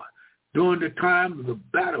God during the time of the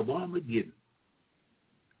battle of Armageddon.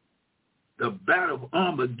 The battle of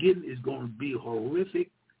Armageddon is going to be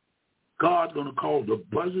horrific. God's going to call the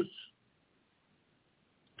buzzards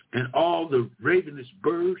and all the ravenous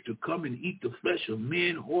birds to come and eat the flesh of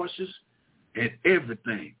men, horses, and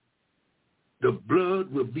everything. The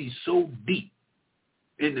blood will be so deep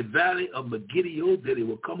in the valley of Megiddo that it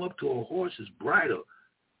will come up to a horse's bridle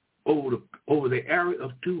over the area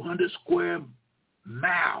of 200 square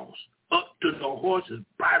miles. Up to the horse's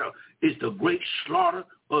bridle is the great slaughter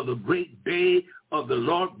of the great day of the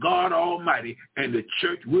Lord God Almighty, and the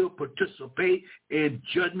church will participate in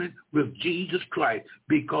judgment with Jesus Christ,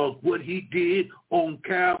 because what he did on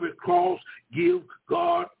Calvary's cross give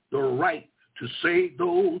God the right to save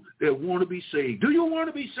those that want to be saved. Do you want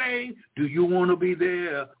to be saved? Do you want to be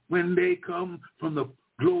there when they come from the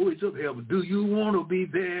glories of heaven? Do you want to be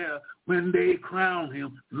there when they crown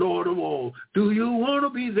him Lord of all? Do you want to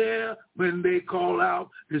be there when they call out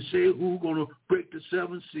and say who's going to break the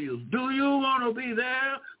 7 seals? Do you want to be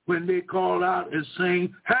there when they call out and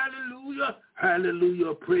sing hallelujah,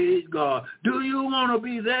 hallelujah, praise God? Do you want to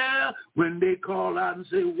be there when they call out and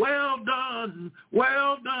say, well done,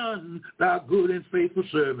 thou good and faithful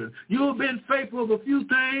servant? You've been faithful of a few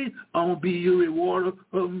things, I'm going to be your rewarder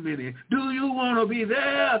of many. Do you want to be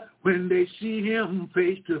there when they see him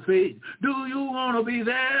face to face? Do you want to be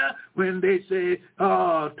there when they say,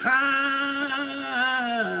 time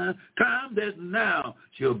that now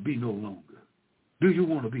shall be no longer? Do you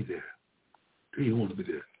want to be there? Do you want to be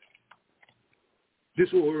there? This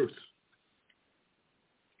whole earth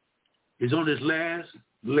is on its last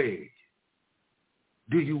leg.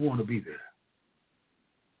 Do you want to be there?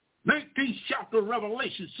 19th chapter of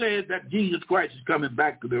Revelation says that Jesus Christ is coming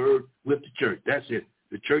back to the earth with the church. That's it.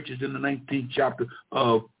 The church is in the 19th chapter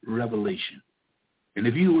of Revelation. And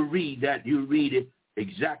if you will read that, you read it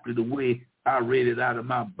exactly the way I read it out of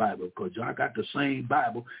my Bible, because I got the same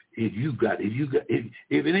Bible. If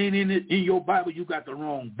it ain't in your Bible, you got the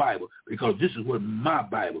wrong Bible, because this is what my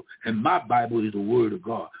Bible, and my Bible is the Word of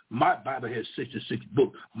God. My Bible has 66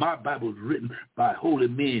 books. My Bible is written by holy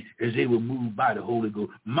men as they were moved by the Holy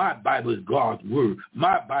Ghost. My Bible is God's Word.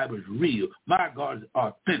 My Bible is real. My God is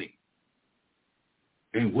authentic.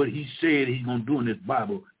 And what he said he's going to do in this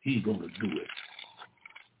Bible, he's going to do it.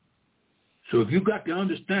 So if you got the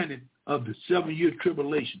understanding of the 7-year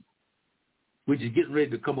tribulation, which is getting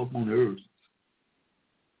ready to come up on the earth.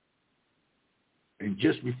 And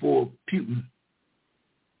just before Putin,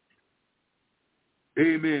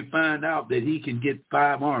 amen, find out that he can get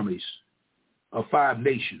 5 armies of 5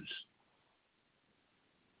 nations,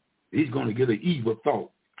 he's going to get an evil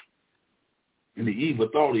thought. And the evil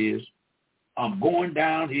thought is, I'm going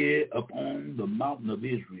down here upon the mountain of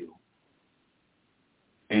Israel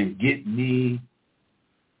and get me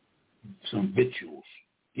some victuals,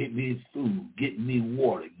 get me food, get me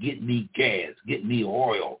water, get me gas, get me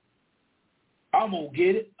oil. I'm going to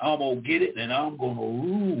get it, and I'm going to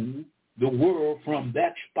rule the world from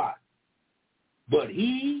that spot. But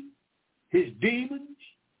he, his demons,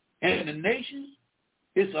 and the nations,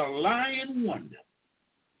 it's a lying wonder.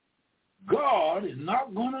 God is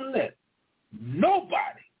not going to let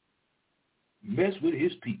nobody mess with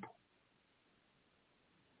his people.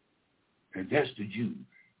 And that's the Jews.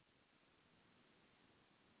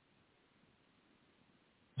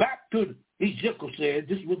 Back to Ezekiel said,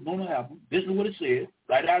 this is what's going to happen. This is what it said,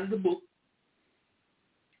 right out of the book.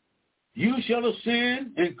 You shall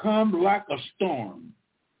ascend and come like a storm.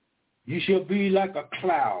 You shall be like a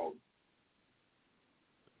cloud.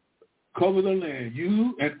 Cover the land,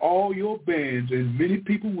 you and all your bands and many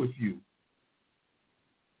people with you.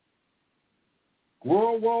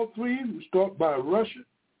 World War III will start by Russia.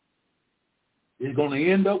 It's going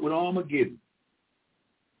to end up with Armageddon.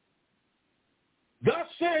 Thus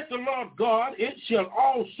saith the Lord God, it shall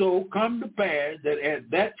also come to pass that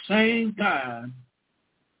at that same time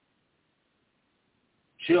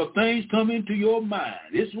shall things come into your mind.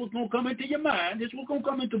 This is what's going to come into your mind. This is what's going to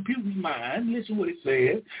come into Putin's mind. Listen what it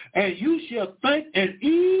says. And you shall think an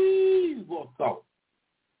evil thought.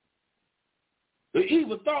 The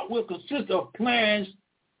evil thought will consist of plans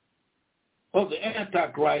of the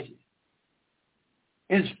Antichrist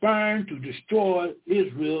inspiring to destroy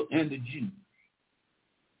Israel and the Jews.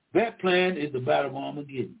 That plan is the Battle of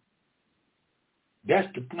Armageddon.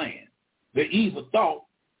 That's the plan. The evil thought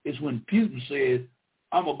is when Putin says,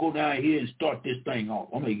 I'm going to go down here and start this thing off.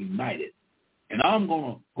 I'm going to ignite it. And I'm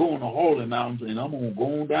going to go on the Holy Mountains, and I'm going to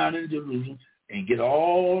go on down into Jerusalem and get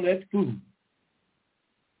all that food.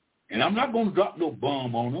 And I'm not going to drop no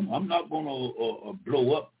bomb on them. I'm not going to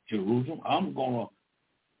blow up Jerusalem. I'm going to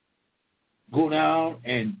go down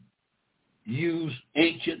and use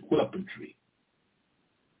ancient weaponry.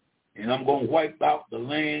 And I'm going to wipe out the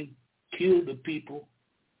land, kill the people,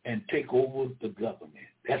 and take over the government.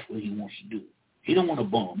 That's what he wants to do. He don't want to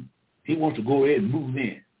bomb. He wants to go ahead and move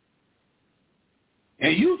in.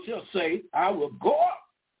 And you shall say, I will go up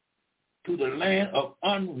to the land of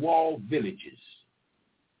unwalled villages,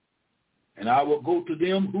 and I will go to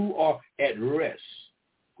them who are at rest,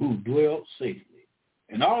 who dwell safely,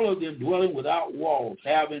 and all of them dwelling without walls,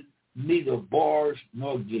 having neither bars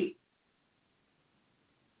nor gate.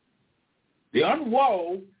 The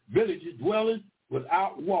unwalled villages dwelling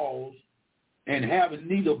without walls and having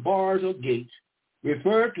neither bars or gates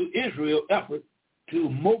refer to Israel's effort to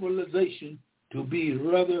mobilization to be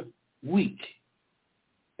rather weak,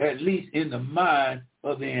 at least in the mind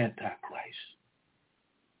of the Antichrist.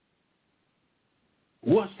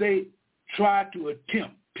 Once they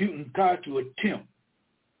Putin tried to attempt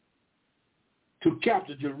to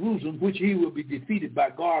capture Jerusalem, which he will be defeated by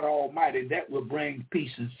God Almighty, that will bring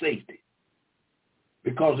peace and safety.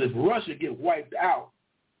 Because if Russia gets wiped out,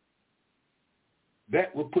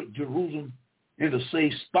 that will put Jerusalem in a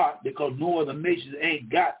safe spot, because no other nations ain't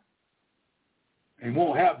got and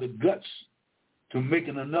won't have the guts to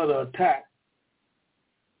making another attack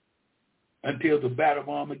until the Battle of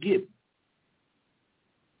Armageddon.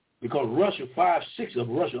 Because Russia, 5/6 of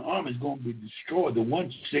Russian army is going to be destroyed. The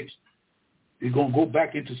 1/6 is going to go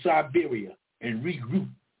back into Siberia and regroup.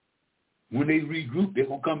 When they regroup, they're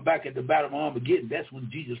going to come back at the Battle of Armageddon. That's when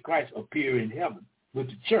Jesus Christ appears in heaven with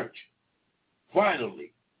the church.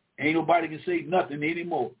 Finally, ain't nobody can say nothing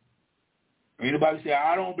anymore. Ain't nobody say,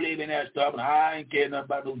 I don't believe in that stuff, and I ain't care nothing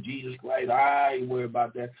about no Jesus Christ. I ain't worried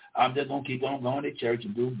about that. I'm just going to keep on going to church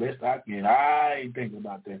and do the best I can. I ain't thinking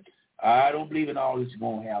about that. I don't believe in all this is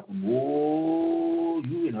going to happen. Whoa,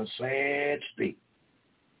 you in a sad state.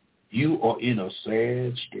 You are in a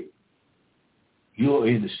sad state. You are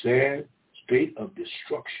in a sad state of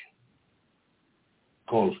destruction.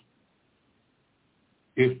 Because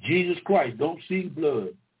if Jesus Christ don't see blood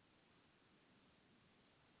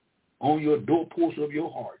on your doorpost of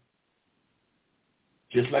your heart,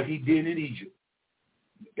 just like he did in Egypt,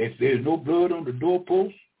 if there's no blood on the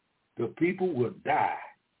doorpost, the people will die.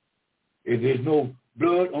 If there's no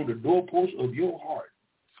blood on the doorpost of your heart,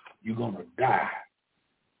 you're going to die.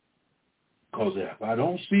 Because if I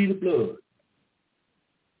don't see the blood,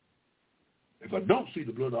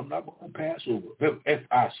 I'm not going to pass over. If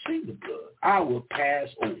I see the blood, I will pass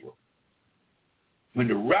over. When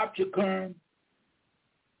the rapture comes,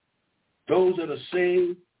 those that are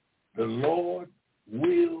saved, the Lord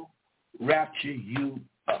will rapture you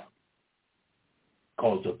up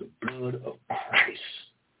because of the blood of Christ.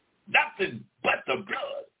 Nothing but the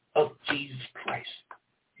blood of Jesus Christ.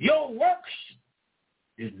 Your works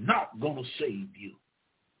is not going to save you.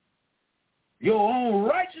 Your own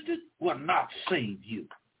righteousness will not save you.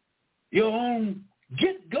 Your own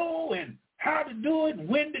get-go and how to do it and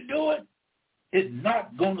when to do it is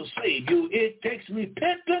not going to save you. It takes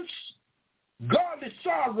repentance, godly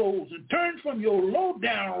sorrows, and turn from your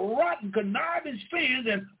low-down, rotten, conniving sins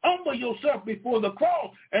and humble yourself before the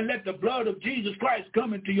cross and let the blood of Jesus Christ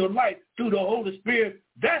come into your life through the Holy Spirit.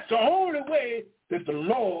 That's the only way that the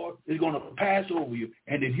Lord is going to pass over you.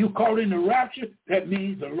 And if you call in the rapture, that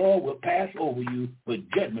means the Lord will pass over you, but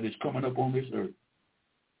judgment is coming up on this earth.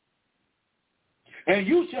 And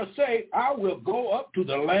you shall say, I will go up to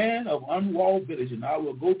the land of unwalled villages, and I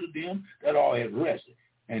will go to them that are at rest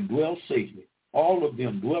and dwell safely, all of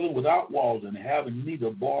them dwelling without walls and having neither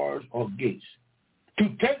bars or gates, to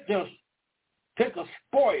take a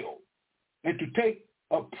spoil and to take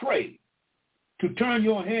a prey, to turn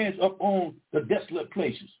your hands upon the desolate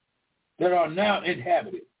places that are now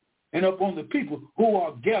inhabited, and upon the people who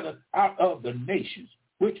are gathered out of the nations,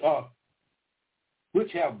 which have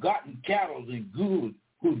gotten cattle and goods,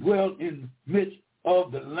 who dwell in the midst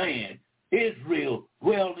of the land. Israel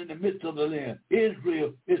dwelled in the midst of the land.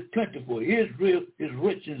 Israel is plentiful. Israel is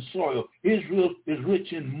rich in soil. Israel is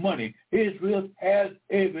rich in money. Israel has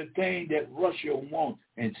everything that Russia wants.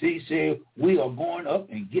 And he said, we are going up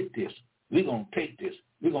and get this. We're going to take this.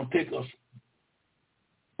 We're going to take a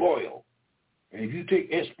spoil. And if you take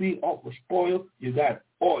SP off of spoil, you got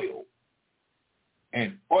oil.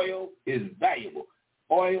 And oil is valuable.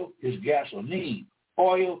 Oil is gasoline.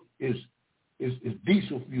 Oil is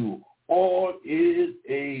diesel fuel. Oil is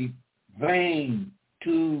a vein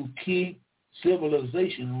to keep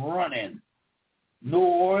civilization running. No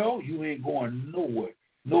oil, you ain't going nowhere.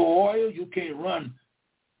 No oil, you can't run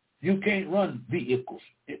vehicles.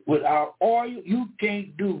 Without oil, you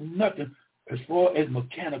can't do nothing as far as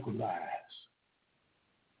mechanical lives.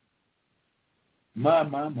 My.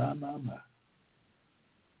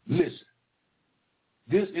 Listen,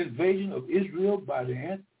 this invasion of Israel by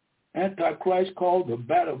the Antichrist called the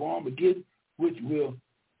Battle of Armageddon, which will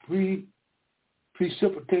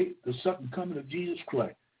precipitate the second coming of Jesus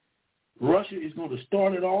Christ. Russia is going to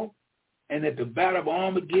start it off, and at the Battle of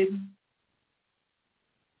Armageddon,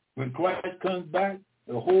 when Christ comes back,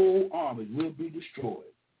 the whole army will be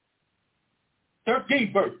destroyed.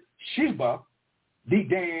 13th verse, Sheba,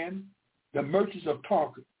 Dedan, the merchants of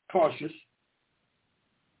Tarshish,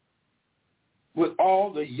 with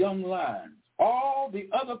all the young lions, all the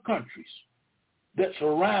other countries that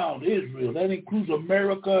surround Israel, that includes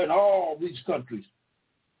America and all these countries,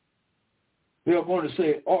 they are going to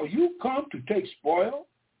say, are you come to take spoil?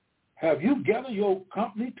 Have you gathered your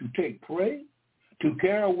company to take prey, to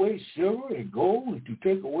carry away silver and gold, and to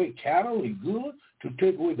take away cattle and goods, to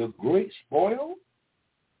take away the great spoil?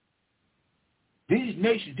 These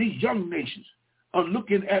nations, these young nations, are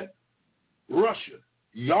looking at Russia.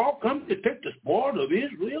 Y'all come to take the spoil of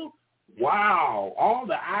Israel? Wow, all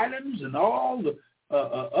the islands and all the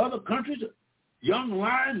other countries, young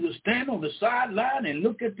lions will stand on the sideline and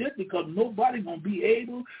look at this because nobody's going to be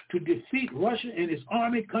able to defeat Russia and its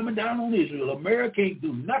army coming down on Israel. America can't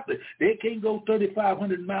do nothing. They can't go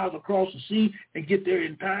 3,500 miles across the sea and get there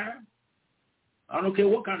in time. I don't care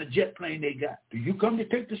what kind of jet plane they got. Do you come to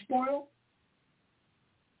take the spoil?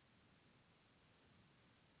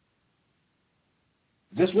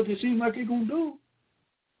 That's what they seem like they're going to do.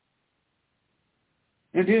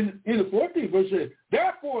 And then in the 14th verse it says,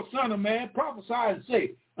 therefore, son of man, prophesy and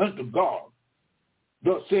say unto God,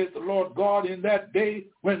 thus saith the Lord God, in that day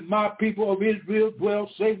when my people of Israel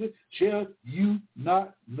dwell safely, shall you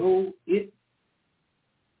not know it?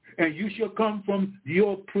 And you shall come from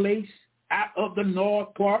your place out of the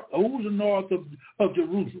north part. Who's the north of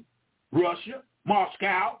Jerusalem? Russia,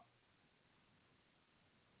 Moscow.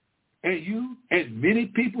 And you and many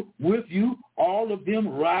people with you, all of them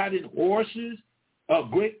riding horses, a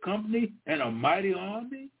great company and a mighty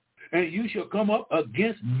army. And you shall come up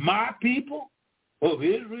against my people of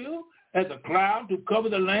Israel as a cloud to cover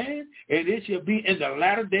the land. And it shall be in the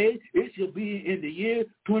latter days. It shall be in the year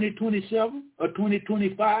 2027 or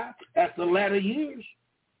 2025. That's the latter years.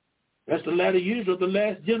 That's the latter years of the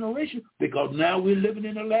last generation, because now we're living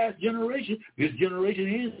in the last generation. This generation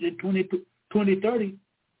ends in 2030.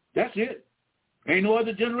 That's it. Ain't no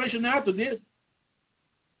other generation after this.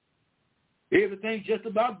 Everything's just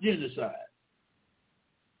about genocide.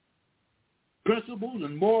 Principles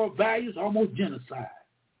and moral values, almost genocide.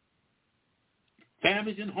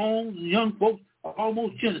 Families and homes and young folks are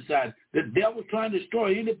almost genocide. The devil's trying to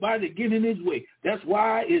destroy anybody that get in his way. That's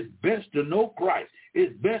why it's best to know Christ.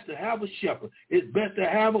 It's best to have a shepherd. It's best to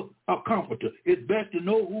have a comforter. It's best to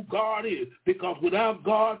know who God is, because without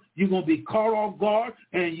God, you're going to be caught off guard,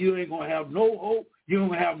 and you ain't going to have no hope. You're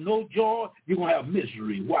going to have no joy. You're going to have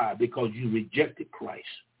misery. Why? Because you rejected Christ.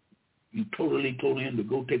 You totally told him to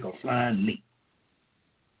go take a flying leap.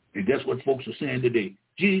 And that's what folks are saying today.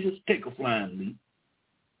 Jesus, take a flying leap.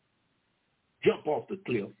 Jump off the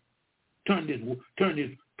cliff.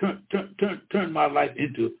 Turn my life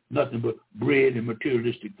into nothing but bread and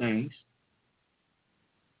materialistic things.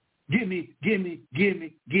 Give me.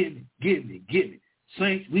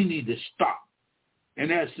 Saints, we need to stop.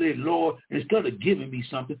 And I said, Lord, instead of giving me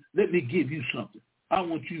something, let me give you something. I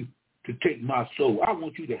want you to take my soul. I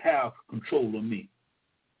want you to have control of me.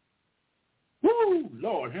 Woo,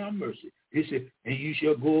 Lord, have mercy. He said, and you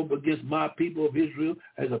shall go up against my people of Israel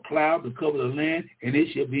as a cloud to cover the land, and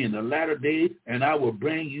it shall be in the latter days, and I will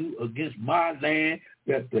bring you against my land,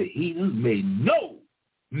 that the heathens may know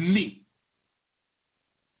me,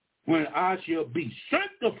 when I shall be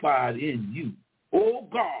sanctified in you, O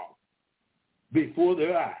God, before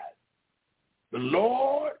their eyes. The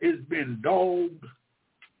Lord has been dogged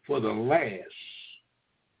for the last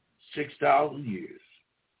 6,000 years.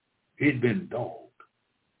 He's been dogged.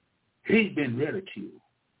 He's been ridiculed.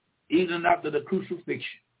 Even after the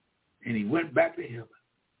crucifixion, and he went back to heaven,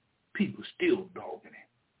 people still dogging him.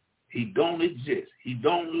 He don't exist. He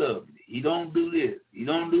don't love me. He don't do this. He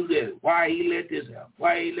don't do that. Why he let this happen?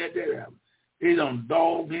 Why he let that happen? They done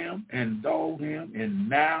dog him, and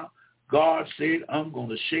now God said, I'm going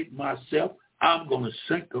to shake myself. I'm going to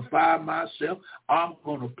sanctify myself. I'm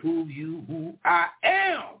going to prove you who I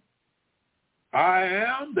am. I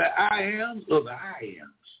am the I ams of the I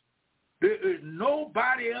ams. There is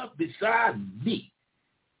nobody else beside me.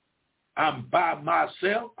 I'm by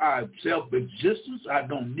myself. I have self-existence. I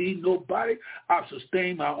don't need nobody. I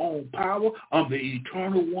sustain my own power. I'm the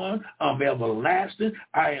eternal one. I'm everlasting.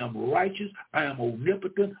 I am righteous. I am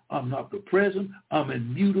omnipotent. I'm not the present. I'm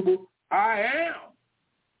immutable. I am.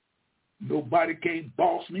 Nobody can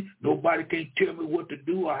boss me. Nobody can tell me what to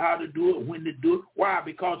do or how to do it, when to do it. Why?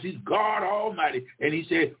 Because he's God Almighty. And he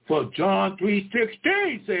said, for John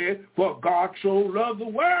 3:16 said, for God so loved the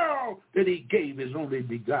world that he gave his only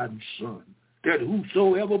begotten Son, that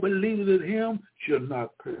whosoever believeth in him shall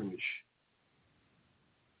not perish,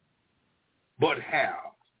 but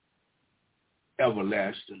have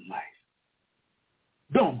everlasting life.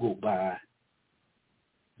 Don't go by.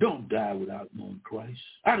 Don't die without knowing Christ.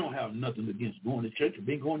 I don't have nothing against going to church. I've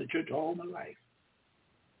been going to church all my life.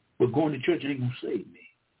 But going to church ain't going to save me.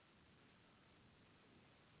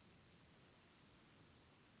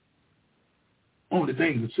 Only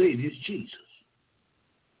thing that saves you is Jesus.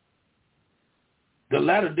 The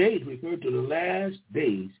latter days refer to the last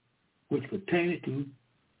days, which pertain to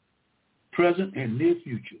present and near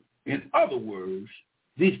future. In other words,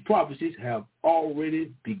 these prophecies have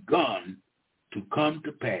already begun to come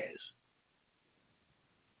to pass.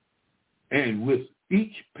 And with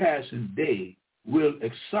each passing day will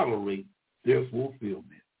accelerate their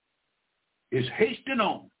fulfillment. It's hastening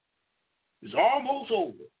on. It's almost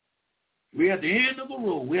over. We're at the end of the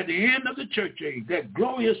road. We're at the end of the church age, that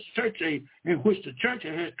glorious church age in which the church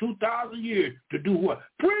has had 2,000 years to do what?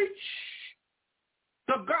 Preach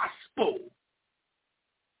the gospel.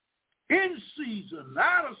 In season,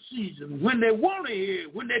 out of season, when they want to hear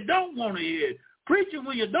it, when they don't want to hear it. Preaching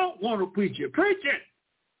when you don't want to preach it. Preach it.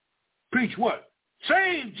 Preach what?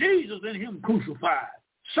 Save Jesus and him crucified,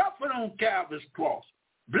 suffered on Calvary's cross,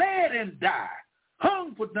 bled and died,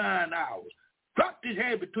 hung for 9 hours, dropped his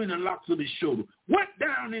head between the locks of his shoulder, went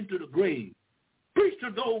down into the grave, preached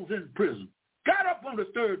to those in prison, got up on the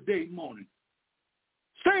third day morning,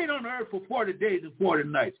 stayed on earth for 40 days and 40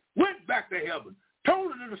 nights, went back to heaven,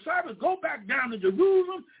 told the disciples, go back down to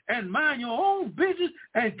Jerusalem and mind your own business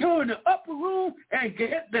and go in the upper room and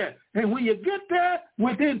get there. And when you get there,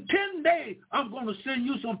 within 10 days, I'm going to send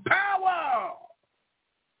you some power,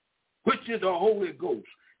 which is the Holy Ghost.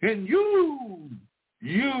 And you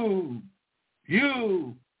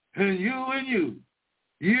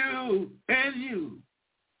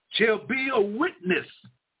shall be a witness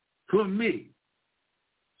for me.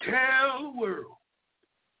 Tell the world.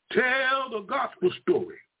 Tell the gospel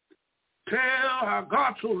story. Tell how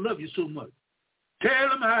God so loved you so much. Tell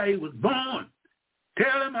them how he was born.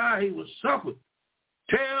 Tell him how he was suffered.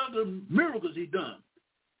 Tell the miracles he done.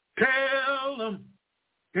 Tell them.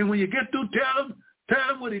 And when you get through, tell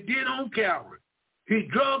him what he did on Calvary. He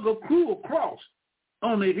drug a cruel cross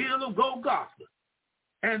on the hill of Golgotha.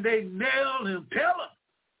 And they nailed him. Tell him.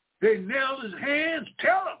 They nailed his hands.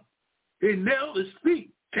 Tell him. They nailed his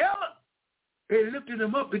feet. Tell him. They lifted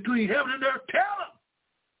him up between heaven and earth. Tell him.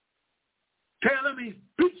 Tell him he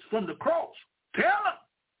preached from the cross. Tell him.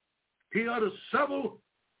 He uttered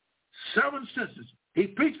seven sentences. He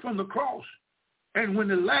preached from the cross. And when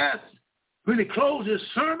he closed his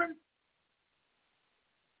sermon,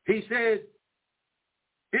 he said,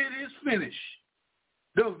 it is finished.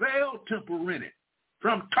 The veil temple rented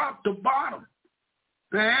from top to bottom.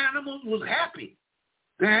 The animals was happy.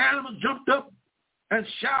 The animals jumped up and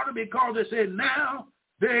shouted because they said, now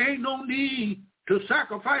there ain't no need to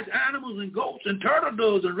sacrifice animals and goats and turtle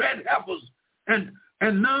doves and red heifers and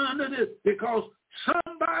none of this, because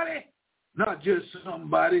somebody, not just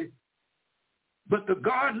somebody, but the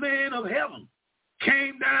God-man of heaven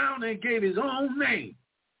came down and gave his own name.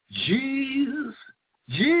 Jesus.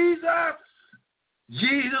 Jesus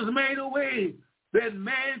made a way that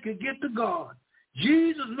man could get to God.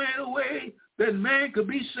 Jesus made a way that man could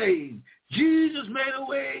be saved. Jesus made a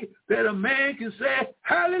way that a man can say,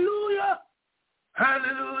 hallelujah,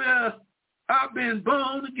 hallelujah, I've been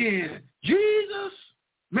born again. Jesus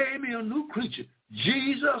made me a new creature.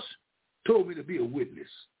 Jesus told me to be a witness.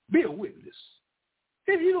 Be a witness.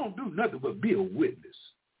 If you don't do nothing but be a witness,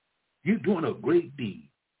 you're doing a great deed.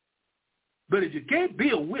 But if you can't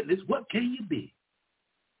be a witness, what can you be?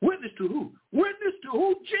 Witness to who? Witness to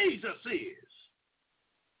who Jesus is.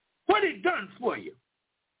 What he done for you.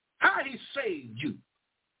 How he saved you.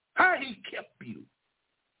 How he kept you.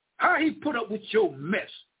 How he put up with your mess.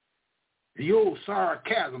 Your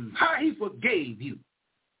sarcasm. How he forgave you.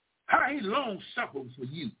 How he long-suffered for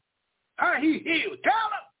you. How he healed. Tell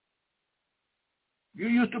him. You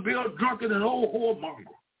used to be a drunkard and old whoremonger.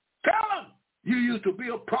 Tell him. You used to be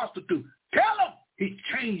a prostitute. Tell him. He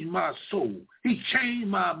changed my soul. He changed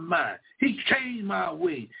my mind. He changed my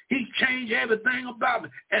way. He changed everything about me.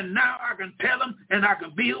 And now I can tell him and I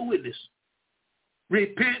can be a witness.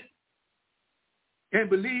 Repent and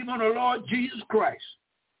believe on the Lord Jesus Christ,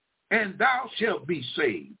 and thou shalt be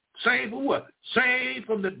saved. Saved for what? Saved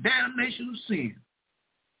from the damnation of sin.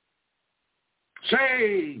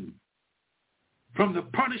 Saved from the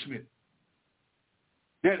punishment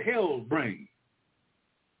that hell brings.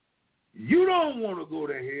 You don't want to go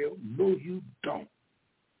to hell. No, you don't.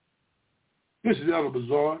 This is Elder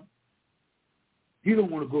Bazaar. You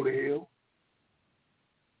don't want to go to hell.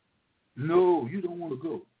 No, you don't want to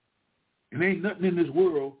go. And ain't nothing in this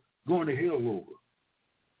world going to hell over.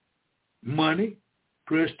 Money,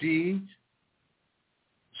 prestige,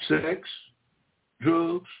 sex,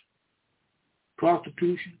 drugs,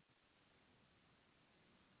 prostitution.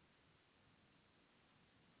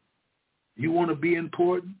 You want to be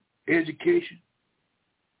important? Education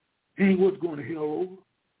ain't what's going to hell over.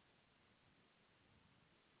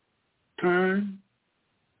 Turn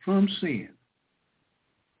from sin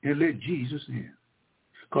and let Jesus in,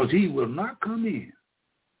 because he will not come in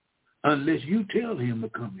unless you tell him to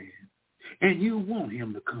come in and you want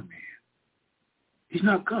him to come in. He's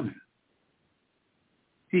not coming.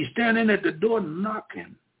 He's standing at the door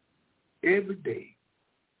knocking every day,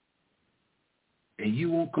 and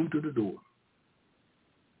you won't come to the door.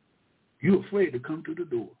 You're afraid to come to the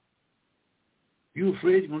door. You're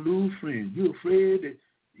afraid you're going to lose friends. You're afraid that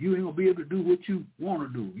you ain't going to be able to do what you want to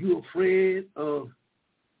do. You're afraid of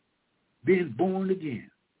being born again.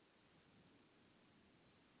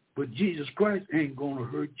 But Jesus Christ ain't going to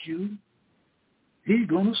hurt you. He's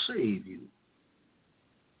going to save you.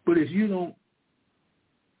 But if you don't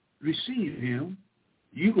receive him,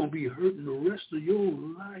 you're going to be hurting the rest of your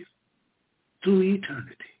life through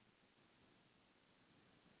eternity.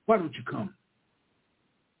 Why don't you come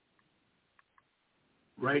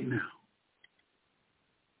right now?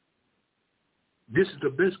 This is the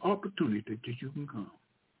best opportunity that you can come.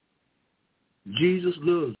 Jesus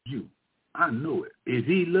loves you. I know it. If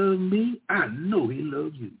he loved me, I know he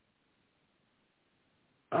loves you.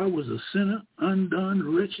 I was a sinner, undone,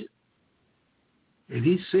 wretched, and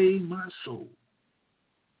he saved my soul.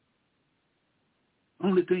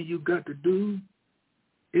 Only thing you got to do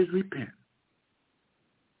is repent.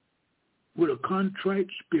 With a contrite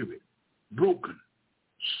spirit, broken,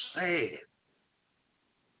 sad.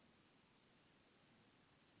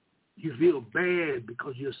 You feel bad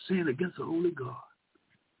because you're sinning against the Holy God.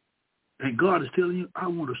 And God is telling you, I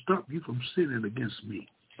want to stop you from sinning against me.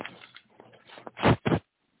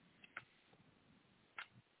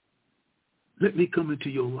 Let me come into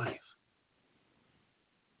your life.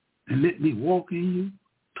 And let me walk in you,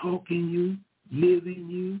 talk in you, live in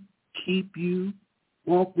you, keep you,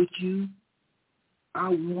 walk with you. I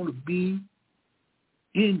want to be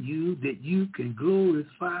in you that you can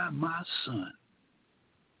glorify my Son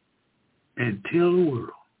and tell the world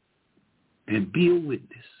and be a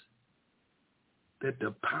witness that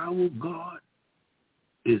the power of God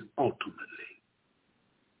is ultimately,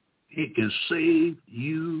 it can save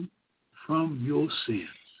you from your sins.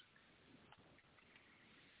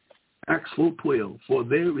 Acts 4:12, for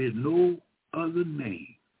there is no other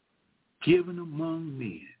name given among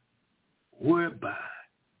men whereby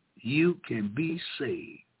you can be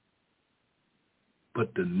saved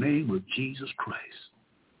but the name of Jesus Christ.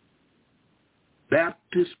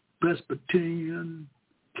 Baptist, Presbyterian,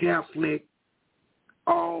 Catholic,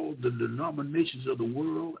 all the denominations of the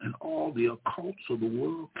world and all the occults of the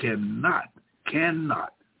world cannot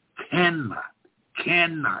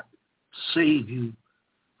save you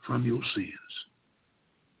from your sins.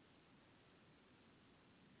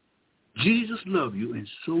 Jesus loves you, and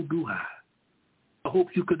so do I. I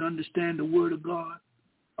hope you can understand the Word of God.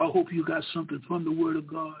 I hope you got something from the Word of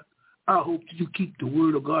God. I hope you keep the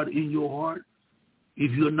Word of God in your heart.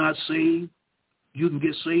 If you're not saved, you can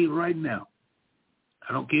get saved right now.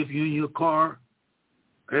 I don't care if you're in your car,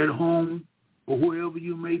 at home, or wherever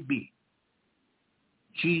you may be.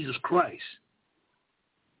 Jesus Christ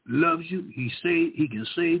loves you. He can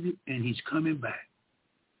save you, and he's coming back.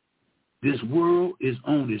 This world is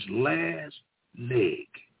on its last leg.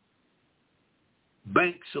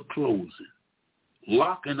 Banks are closing,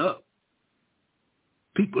 locking up.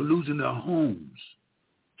 People losing their homes.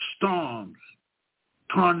 Storms,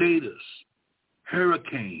 tornadoes,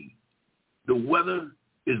 hurricane. The weather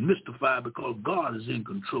is mystified because God is in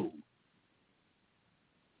control.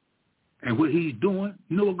 And what he's doing,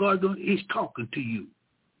 you know what God's doing? He's talking to you.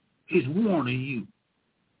 He's warning you.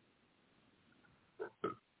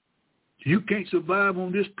 You can't survive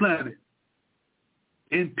on this planet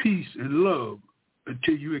in peace and love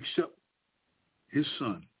until you accept his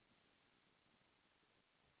Son.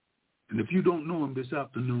 And if you don't know him this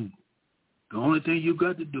afternoon, the only thing you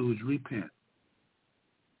got to do is repent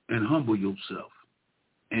and humble yourself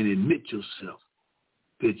and admit yourself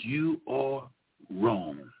that you are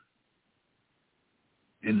wrong.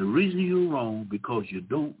 And the reason you're wrong because you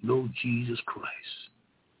don't know Jesus Christ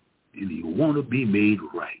and you want to be made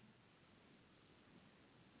right.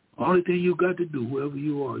 Only thing you got to do, wherever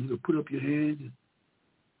you are, you can put up your hands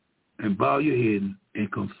and bow your head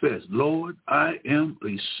and confess, Lord, I am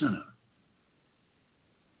a sinner.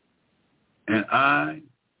 And I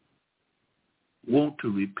want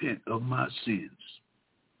to repent of my sins.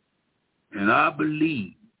 And I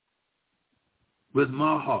believe with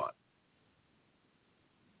my heart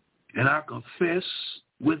and I confess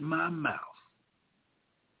with my mouth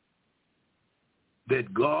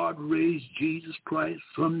that God raised Jesus Christ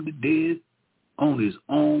from the dead on his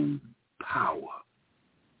own power.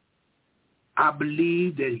 I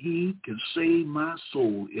believe that he can save my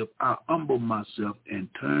soul if I humble myself and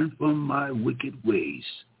turn from my wicked ways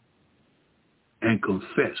and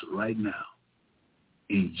confess right now.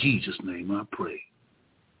 In Jesus' name I pray.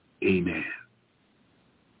 Amen.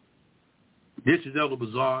 This is Elder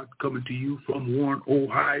Bazard coming to you from Warren,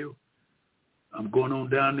 Ohio. I'm going on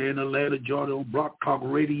down there in Atlanta, Georgia on Block Talk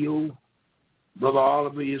Radio. Brother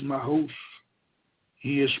Oliver is my host.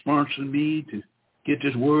 He is sponsoring me to get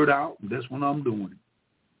this word out. That's what I'm doing.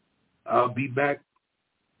 I'll be back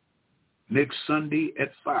next Sunday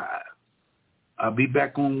at 5. I'll be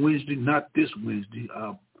back on Wednesday, not this Wednesday.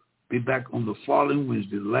 I'll be back on the following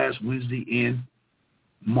Wednesday, the last Wednesday in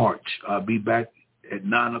March. I'll be back at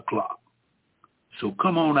 9 o'clock. So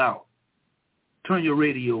come on out. Turn your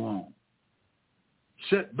radio on.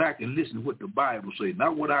 Sit back and listen to what the Bible says,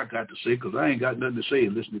 not what I got to say, because I ain't got nothing to say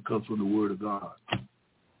unless it comes from the Word of God.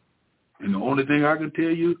 And the only thing I can tell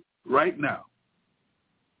you right now,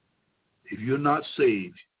 if you're not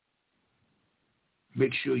saved,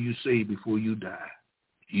 make sure you're saved before you die.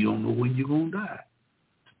 You don't know when you're going to die.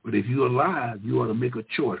 But if you're alive, you ought to make a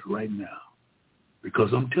choice right now.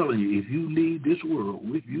 Because I'm telling you, if you leave this world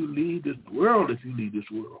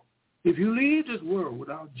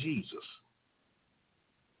without Jesus,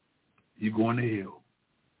 you're going to hell.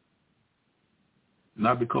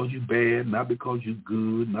 Not because you're bad, not because you're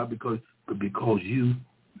good, but because you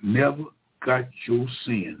never got your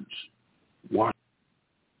sins washed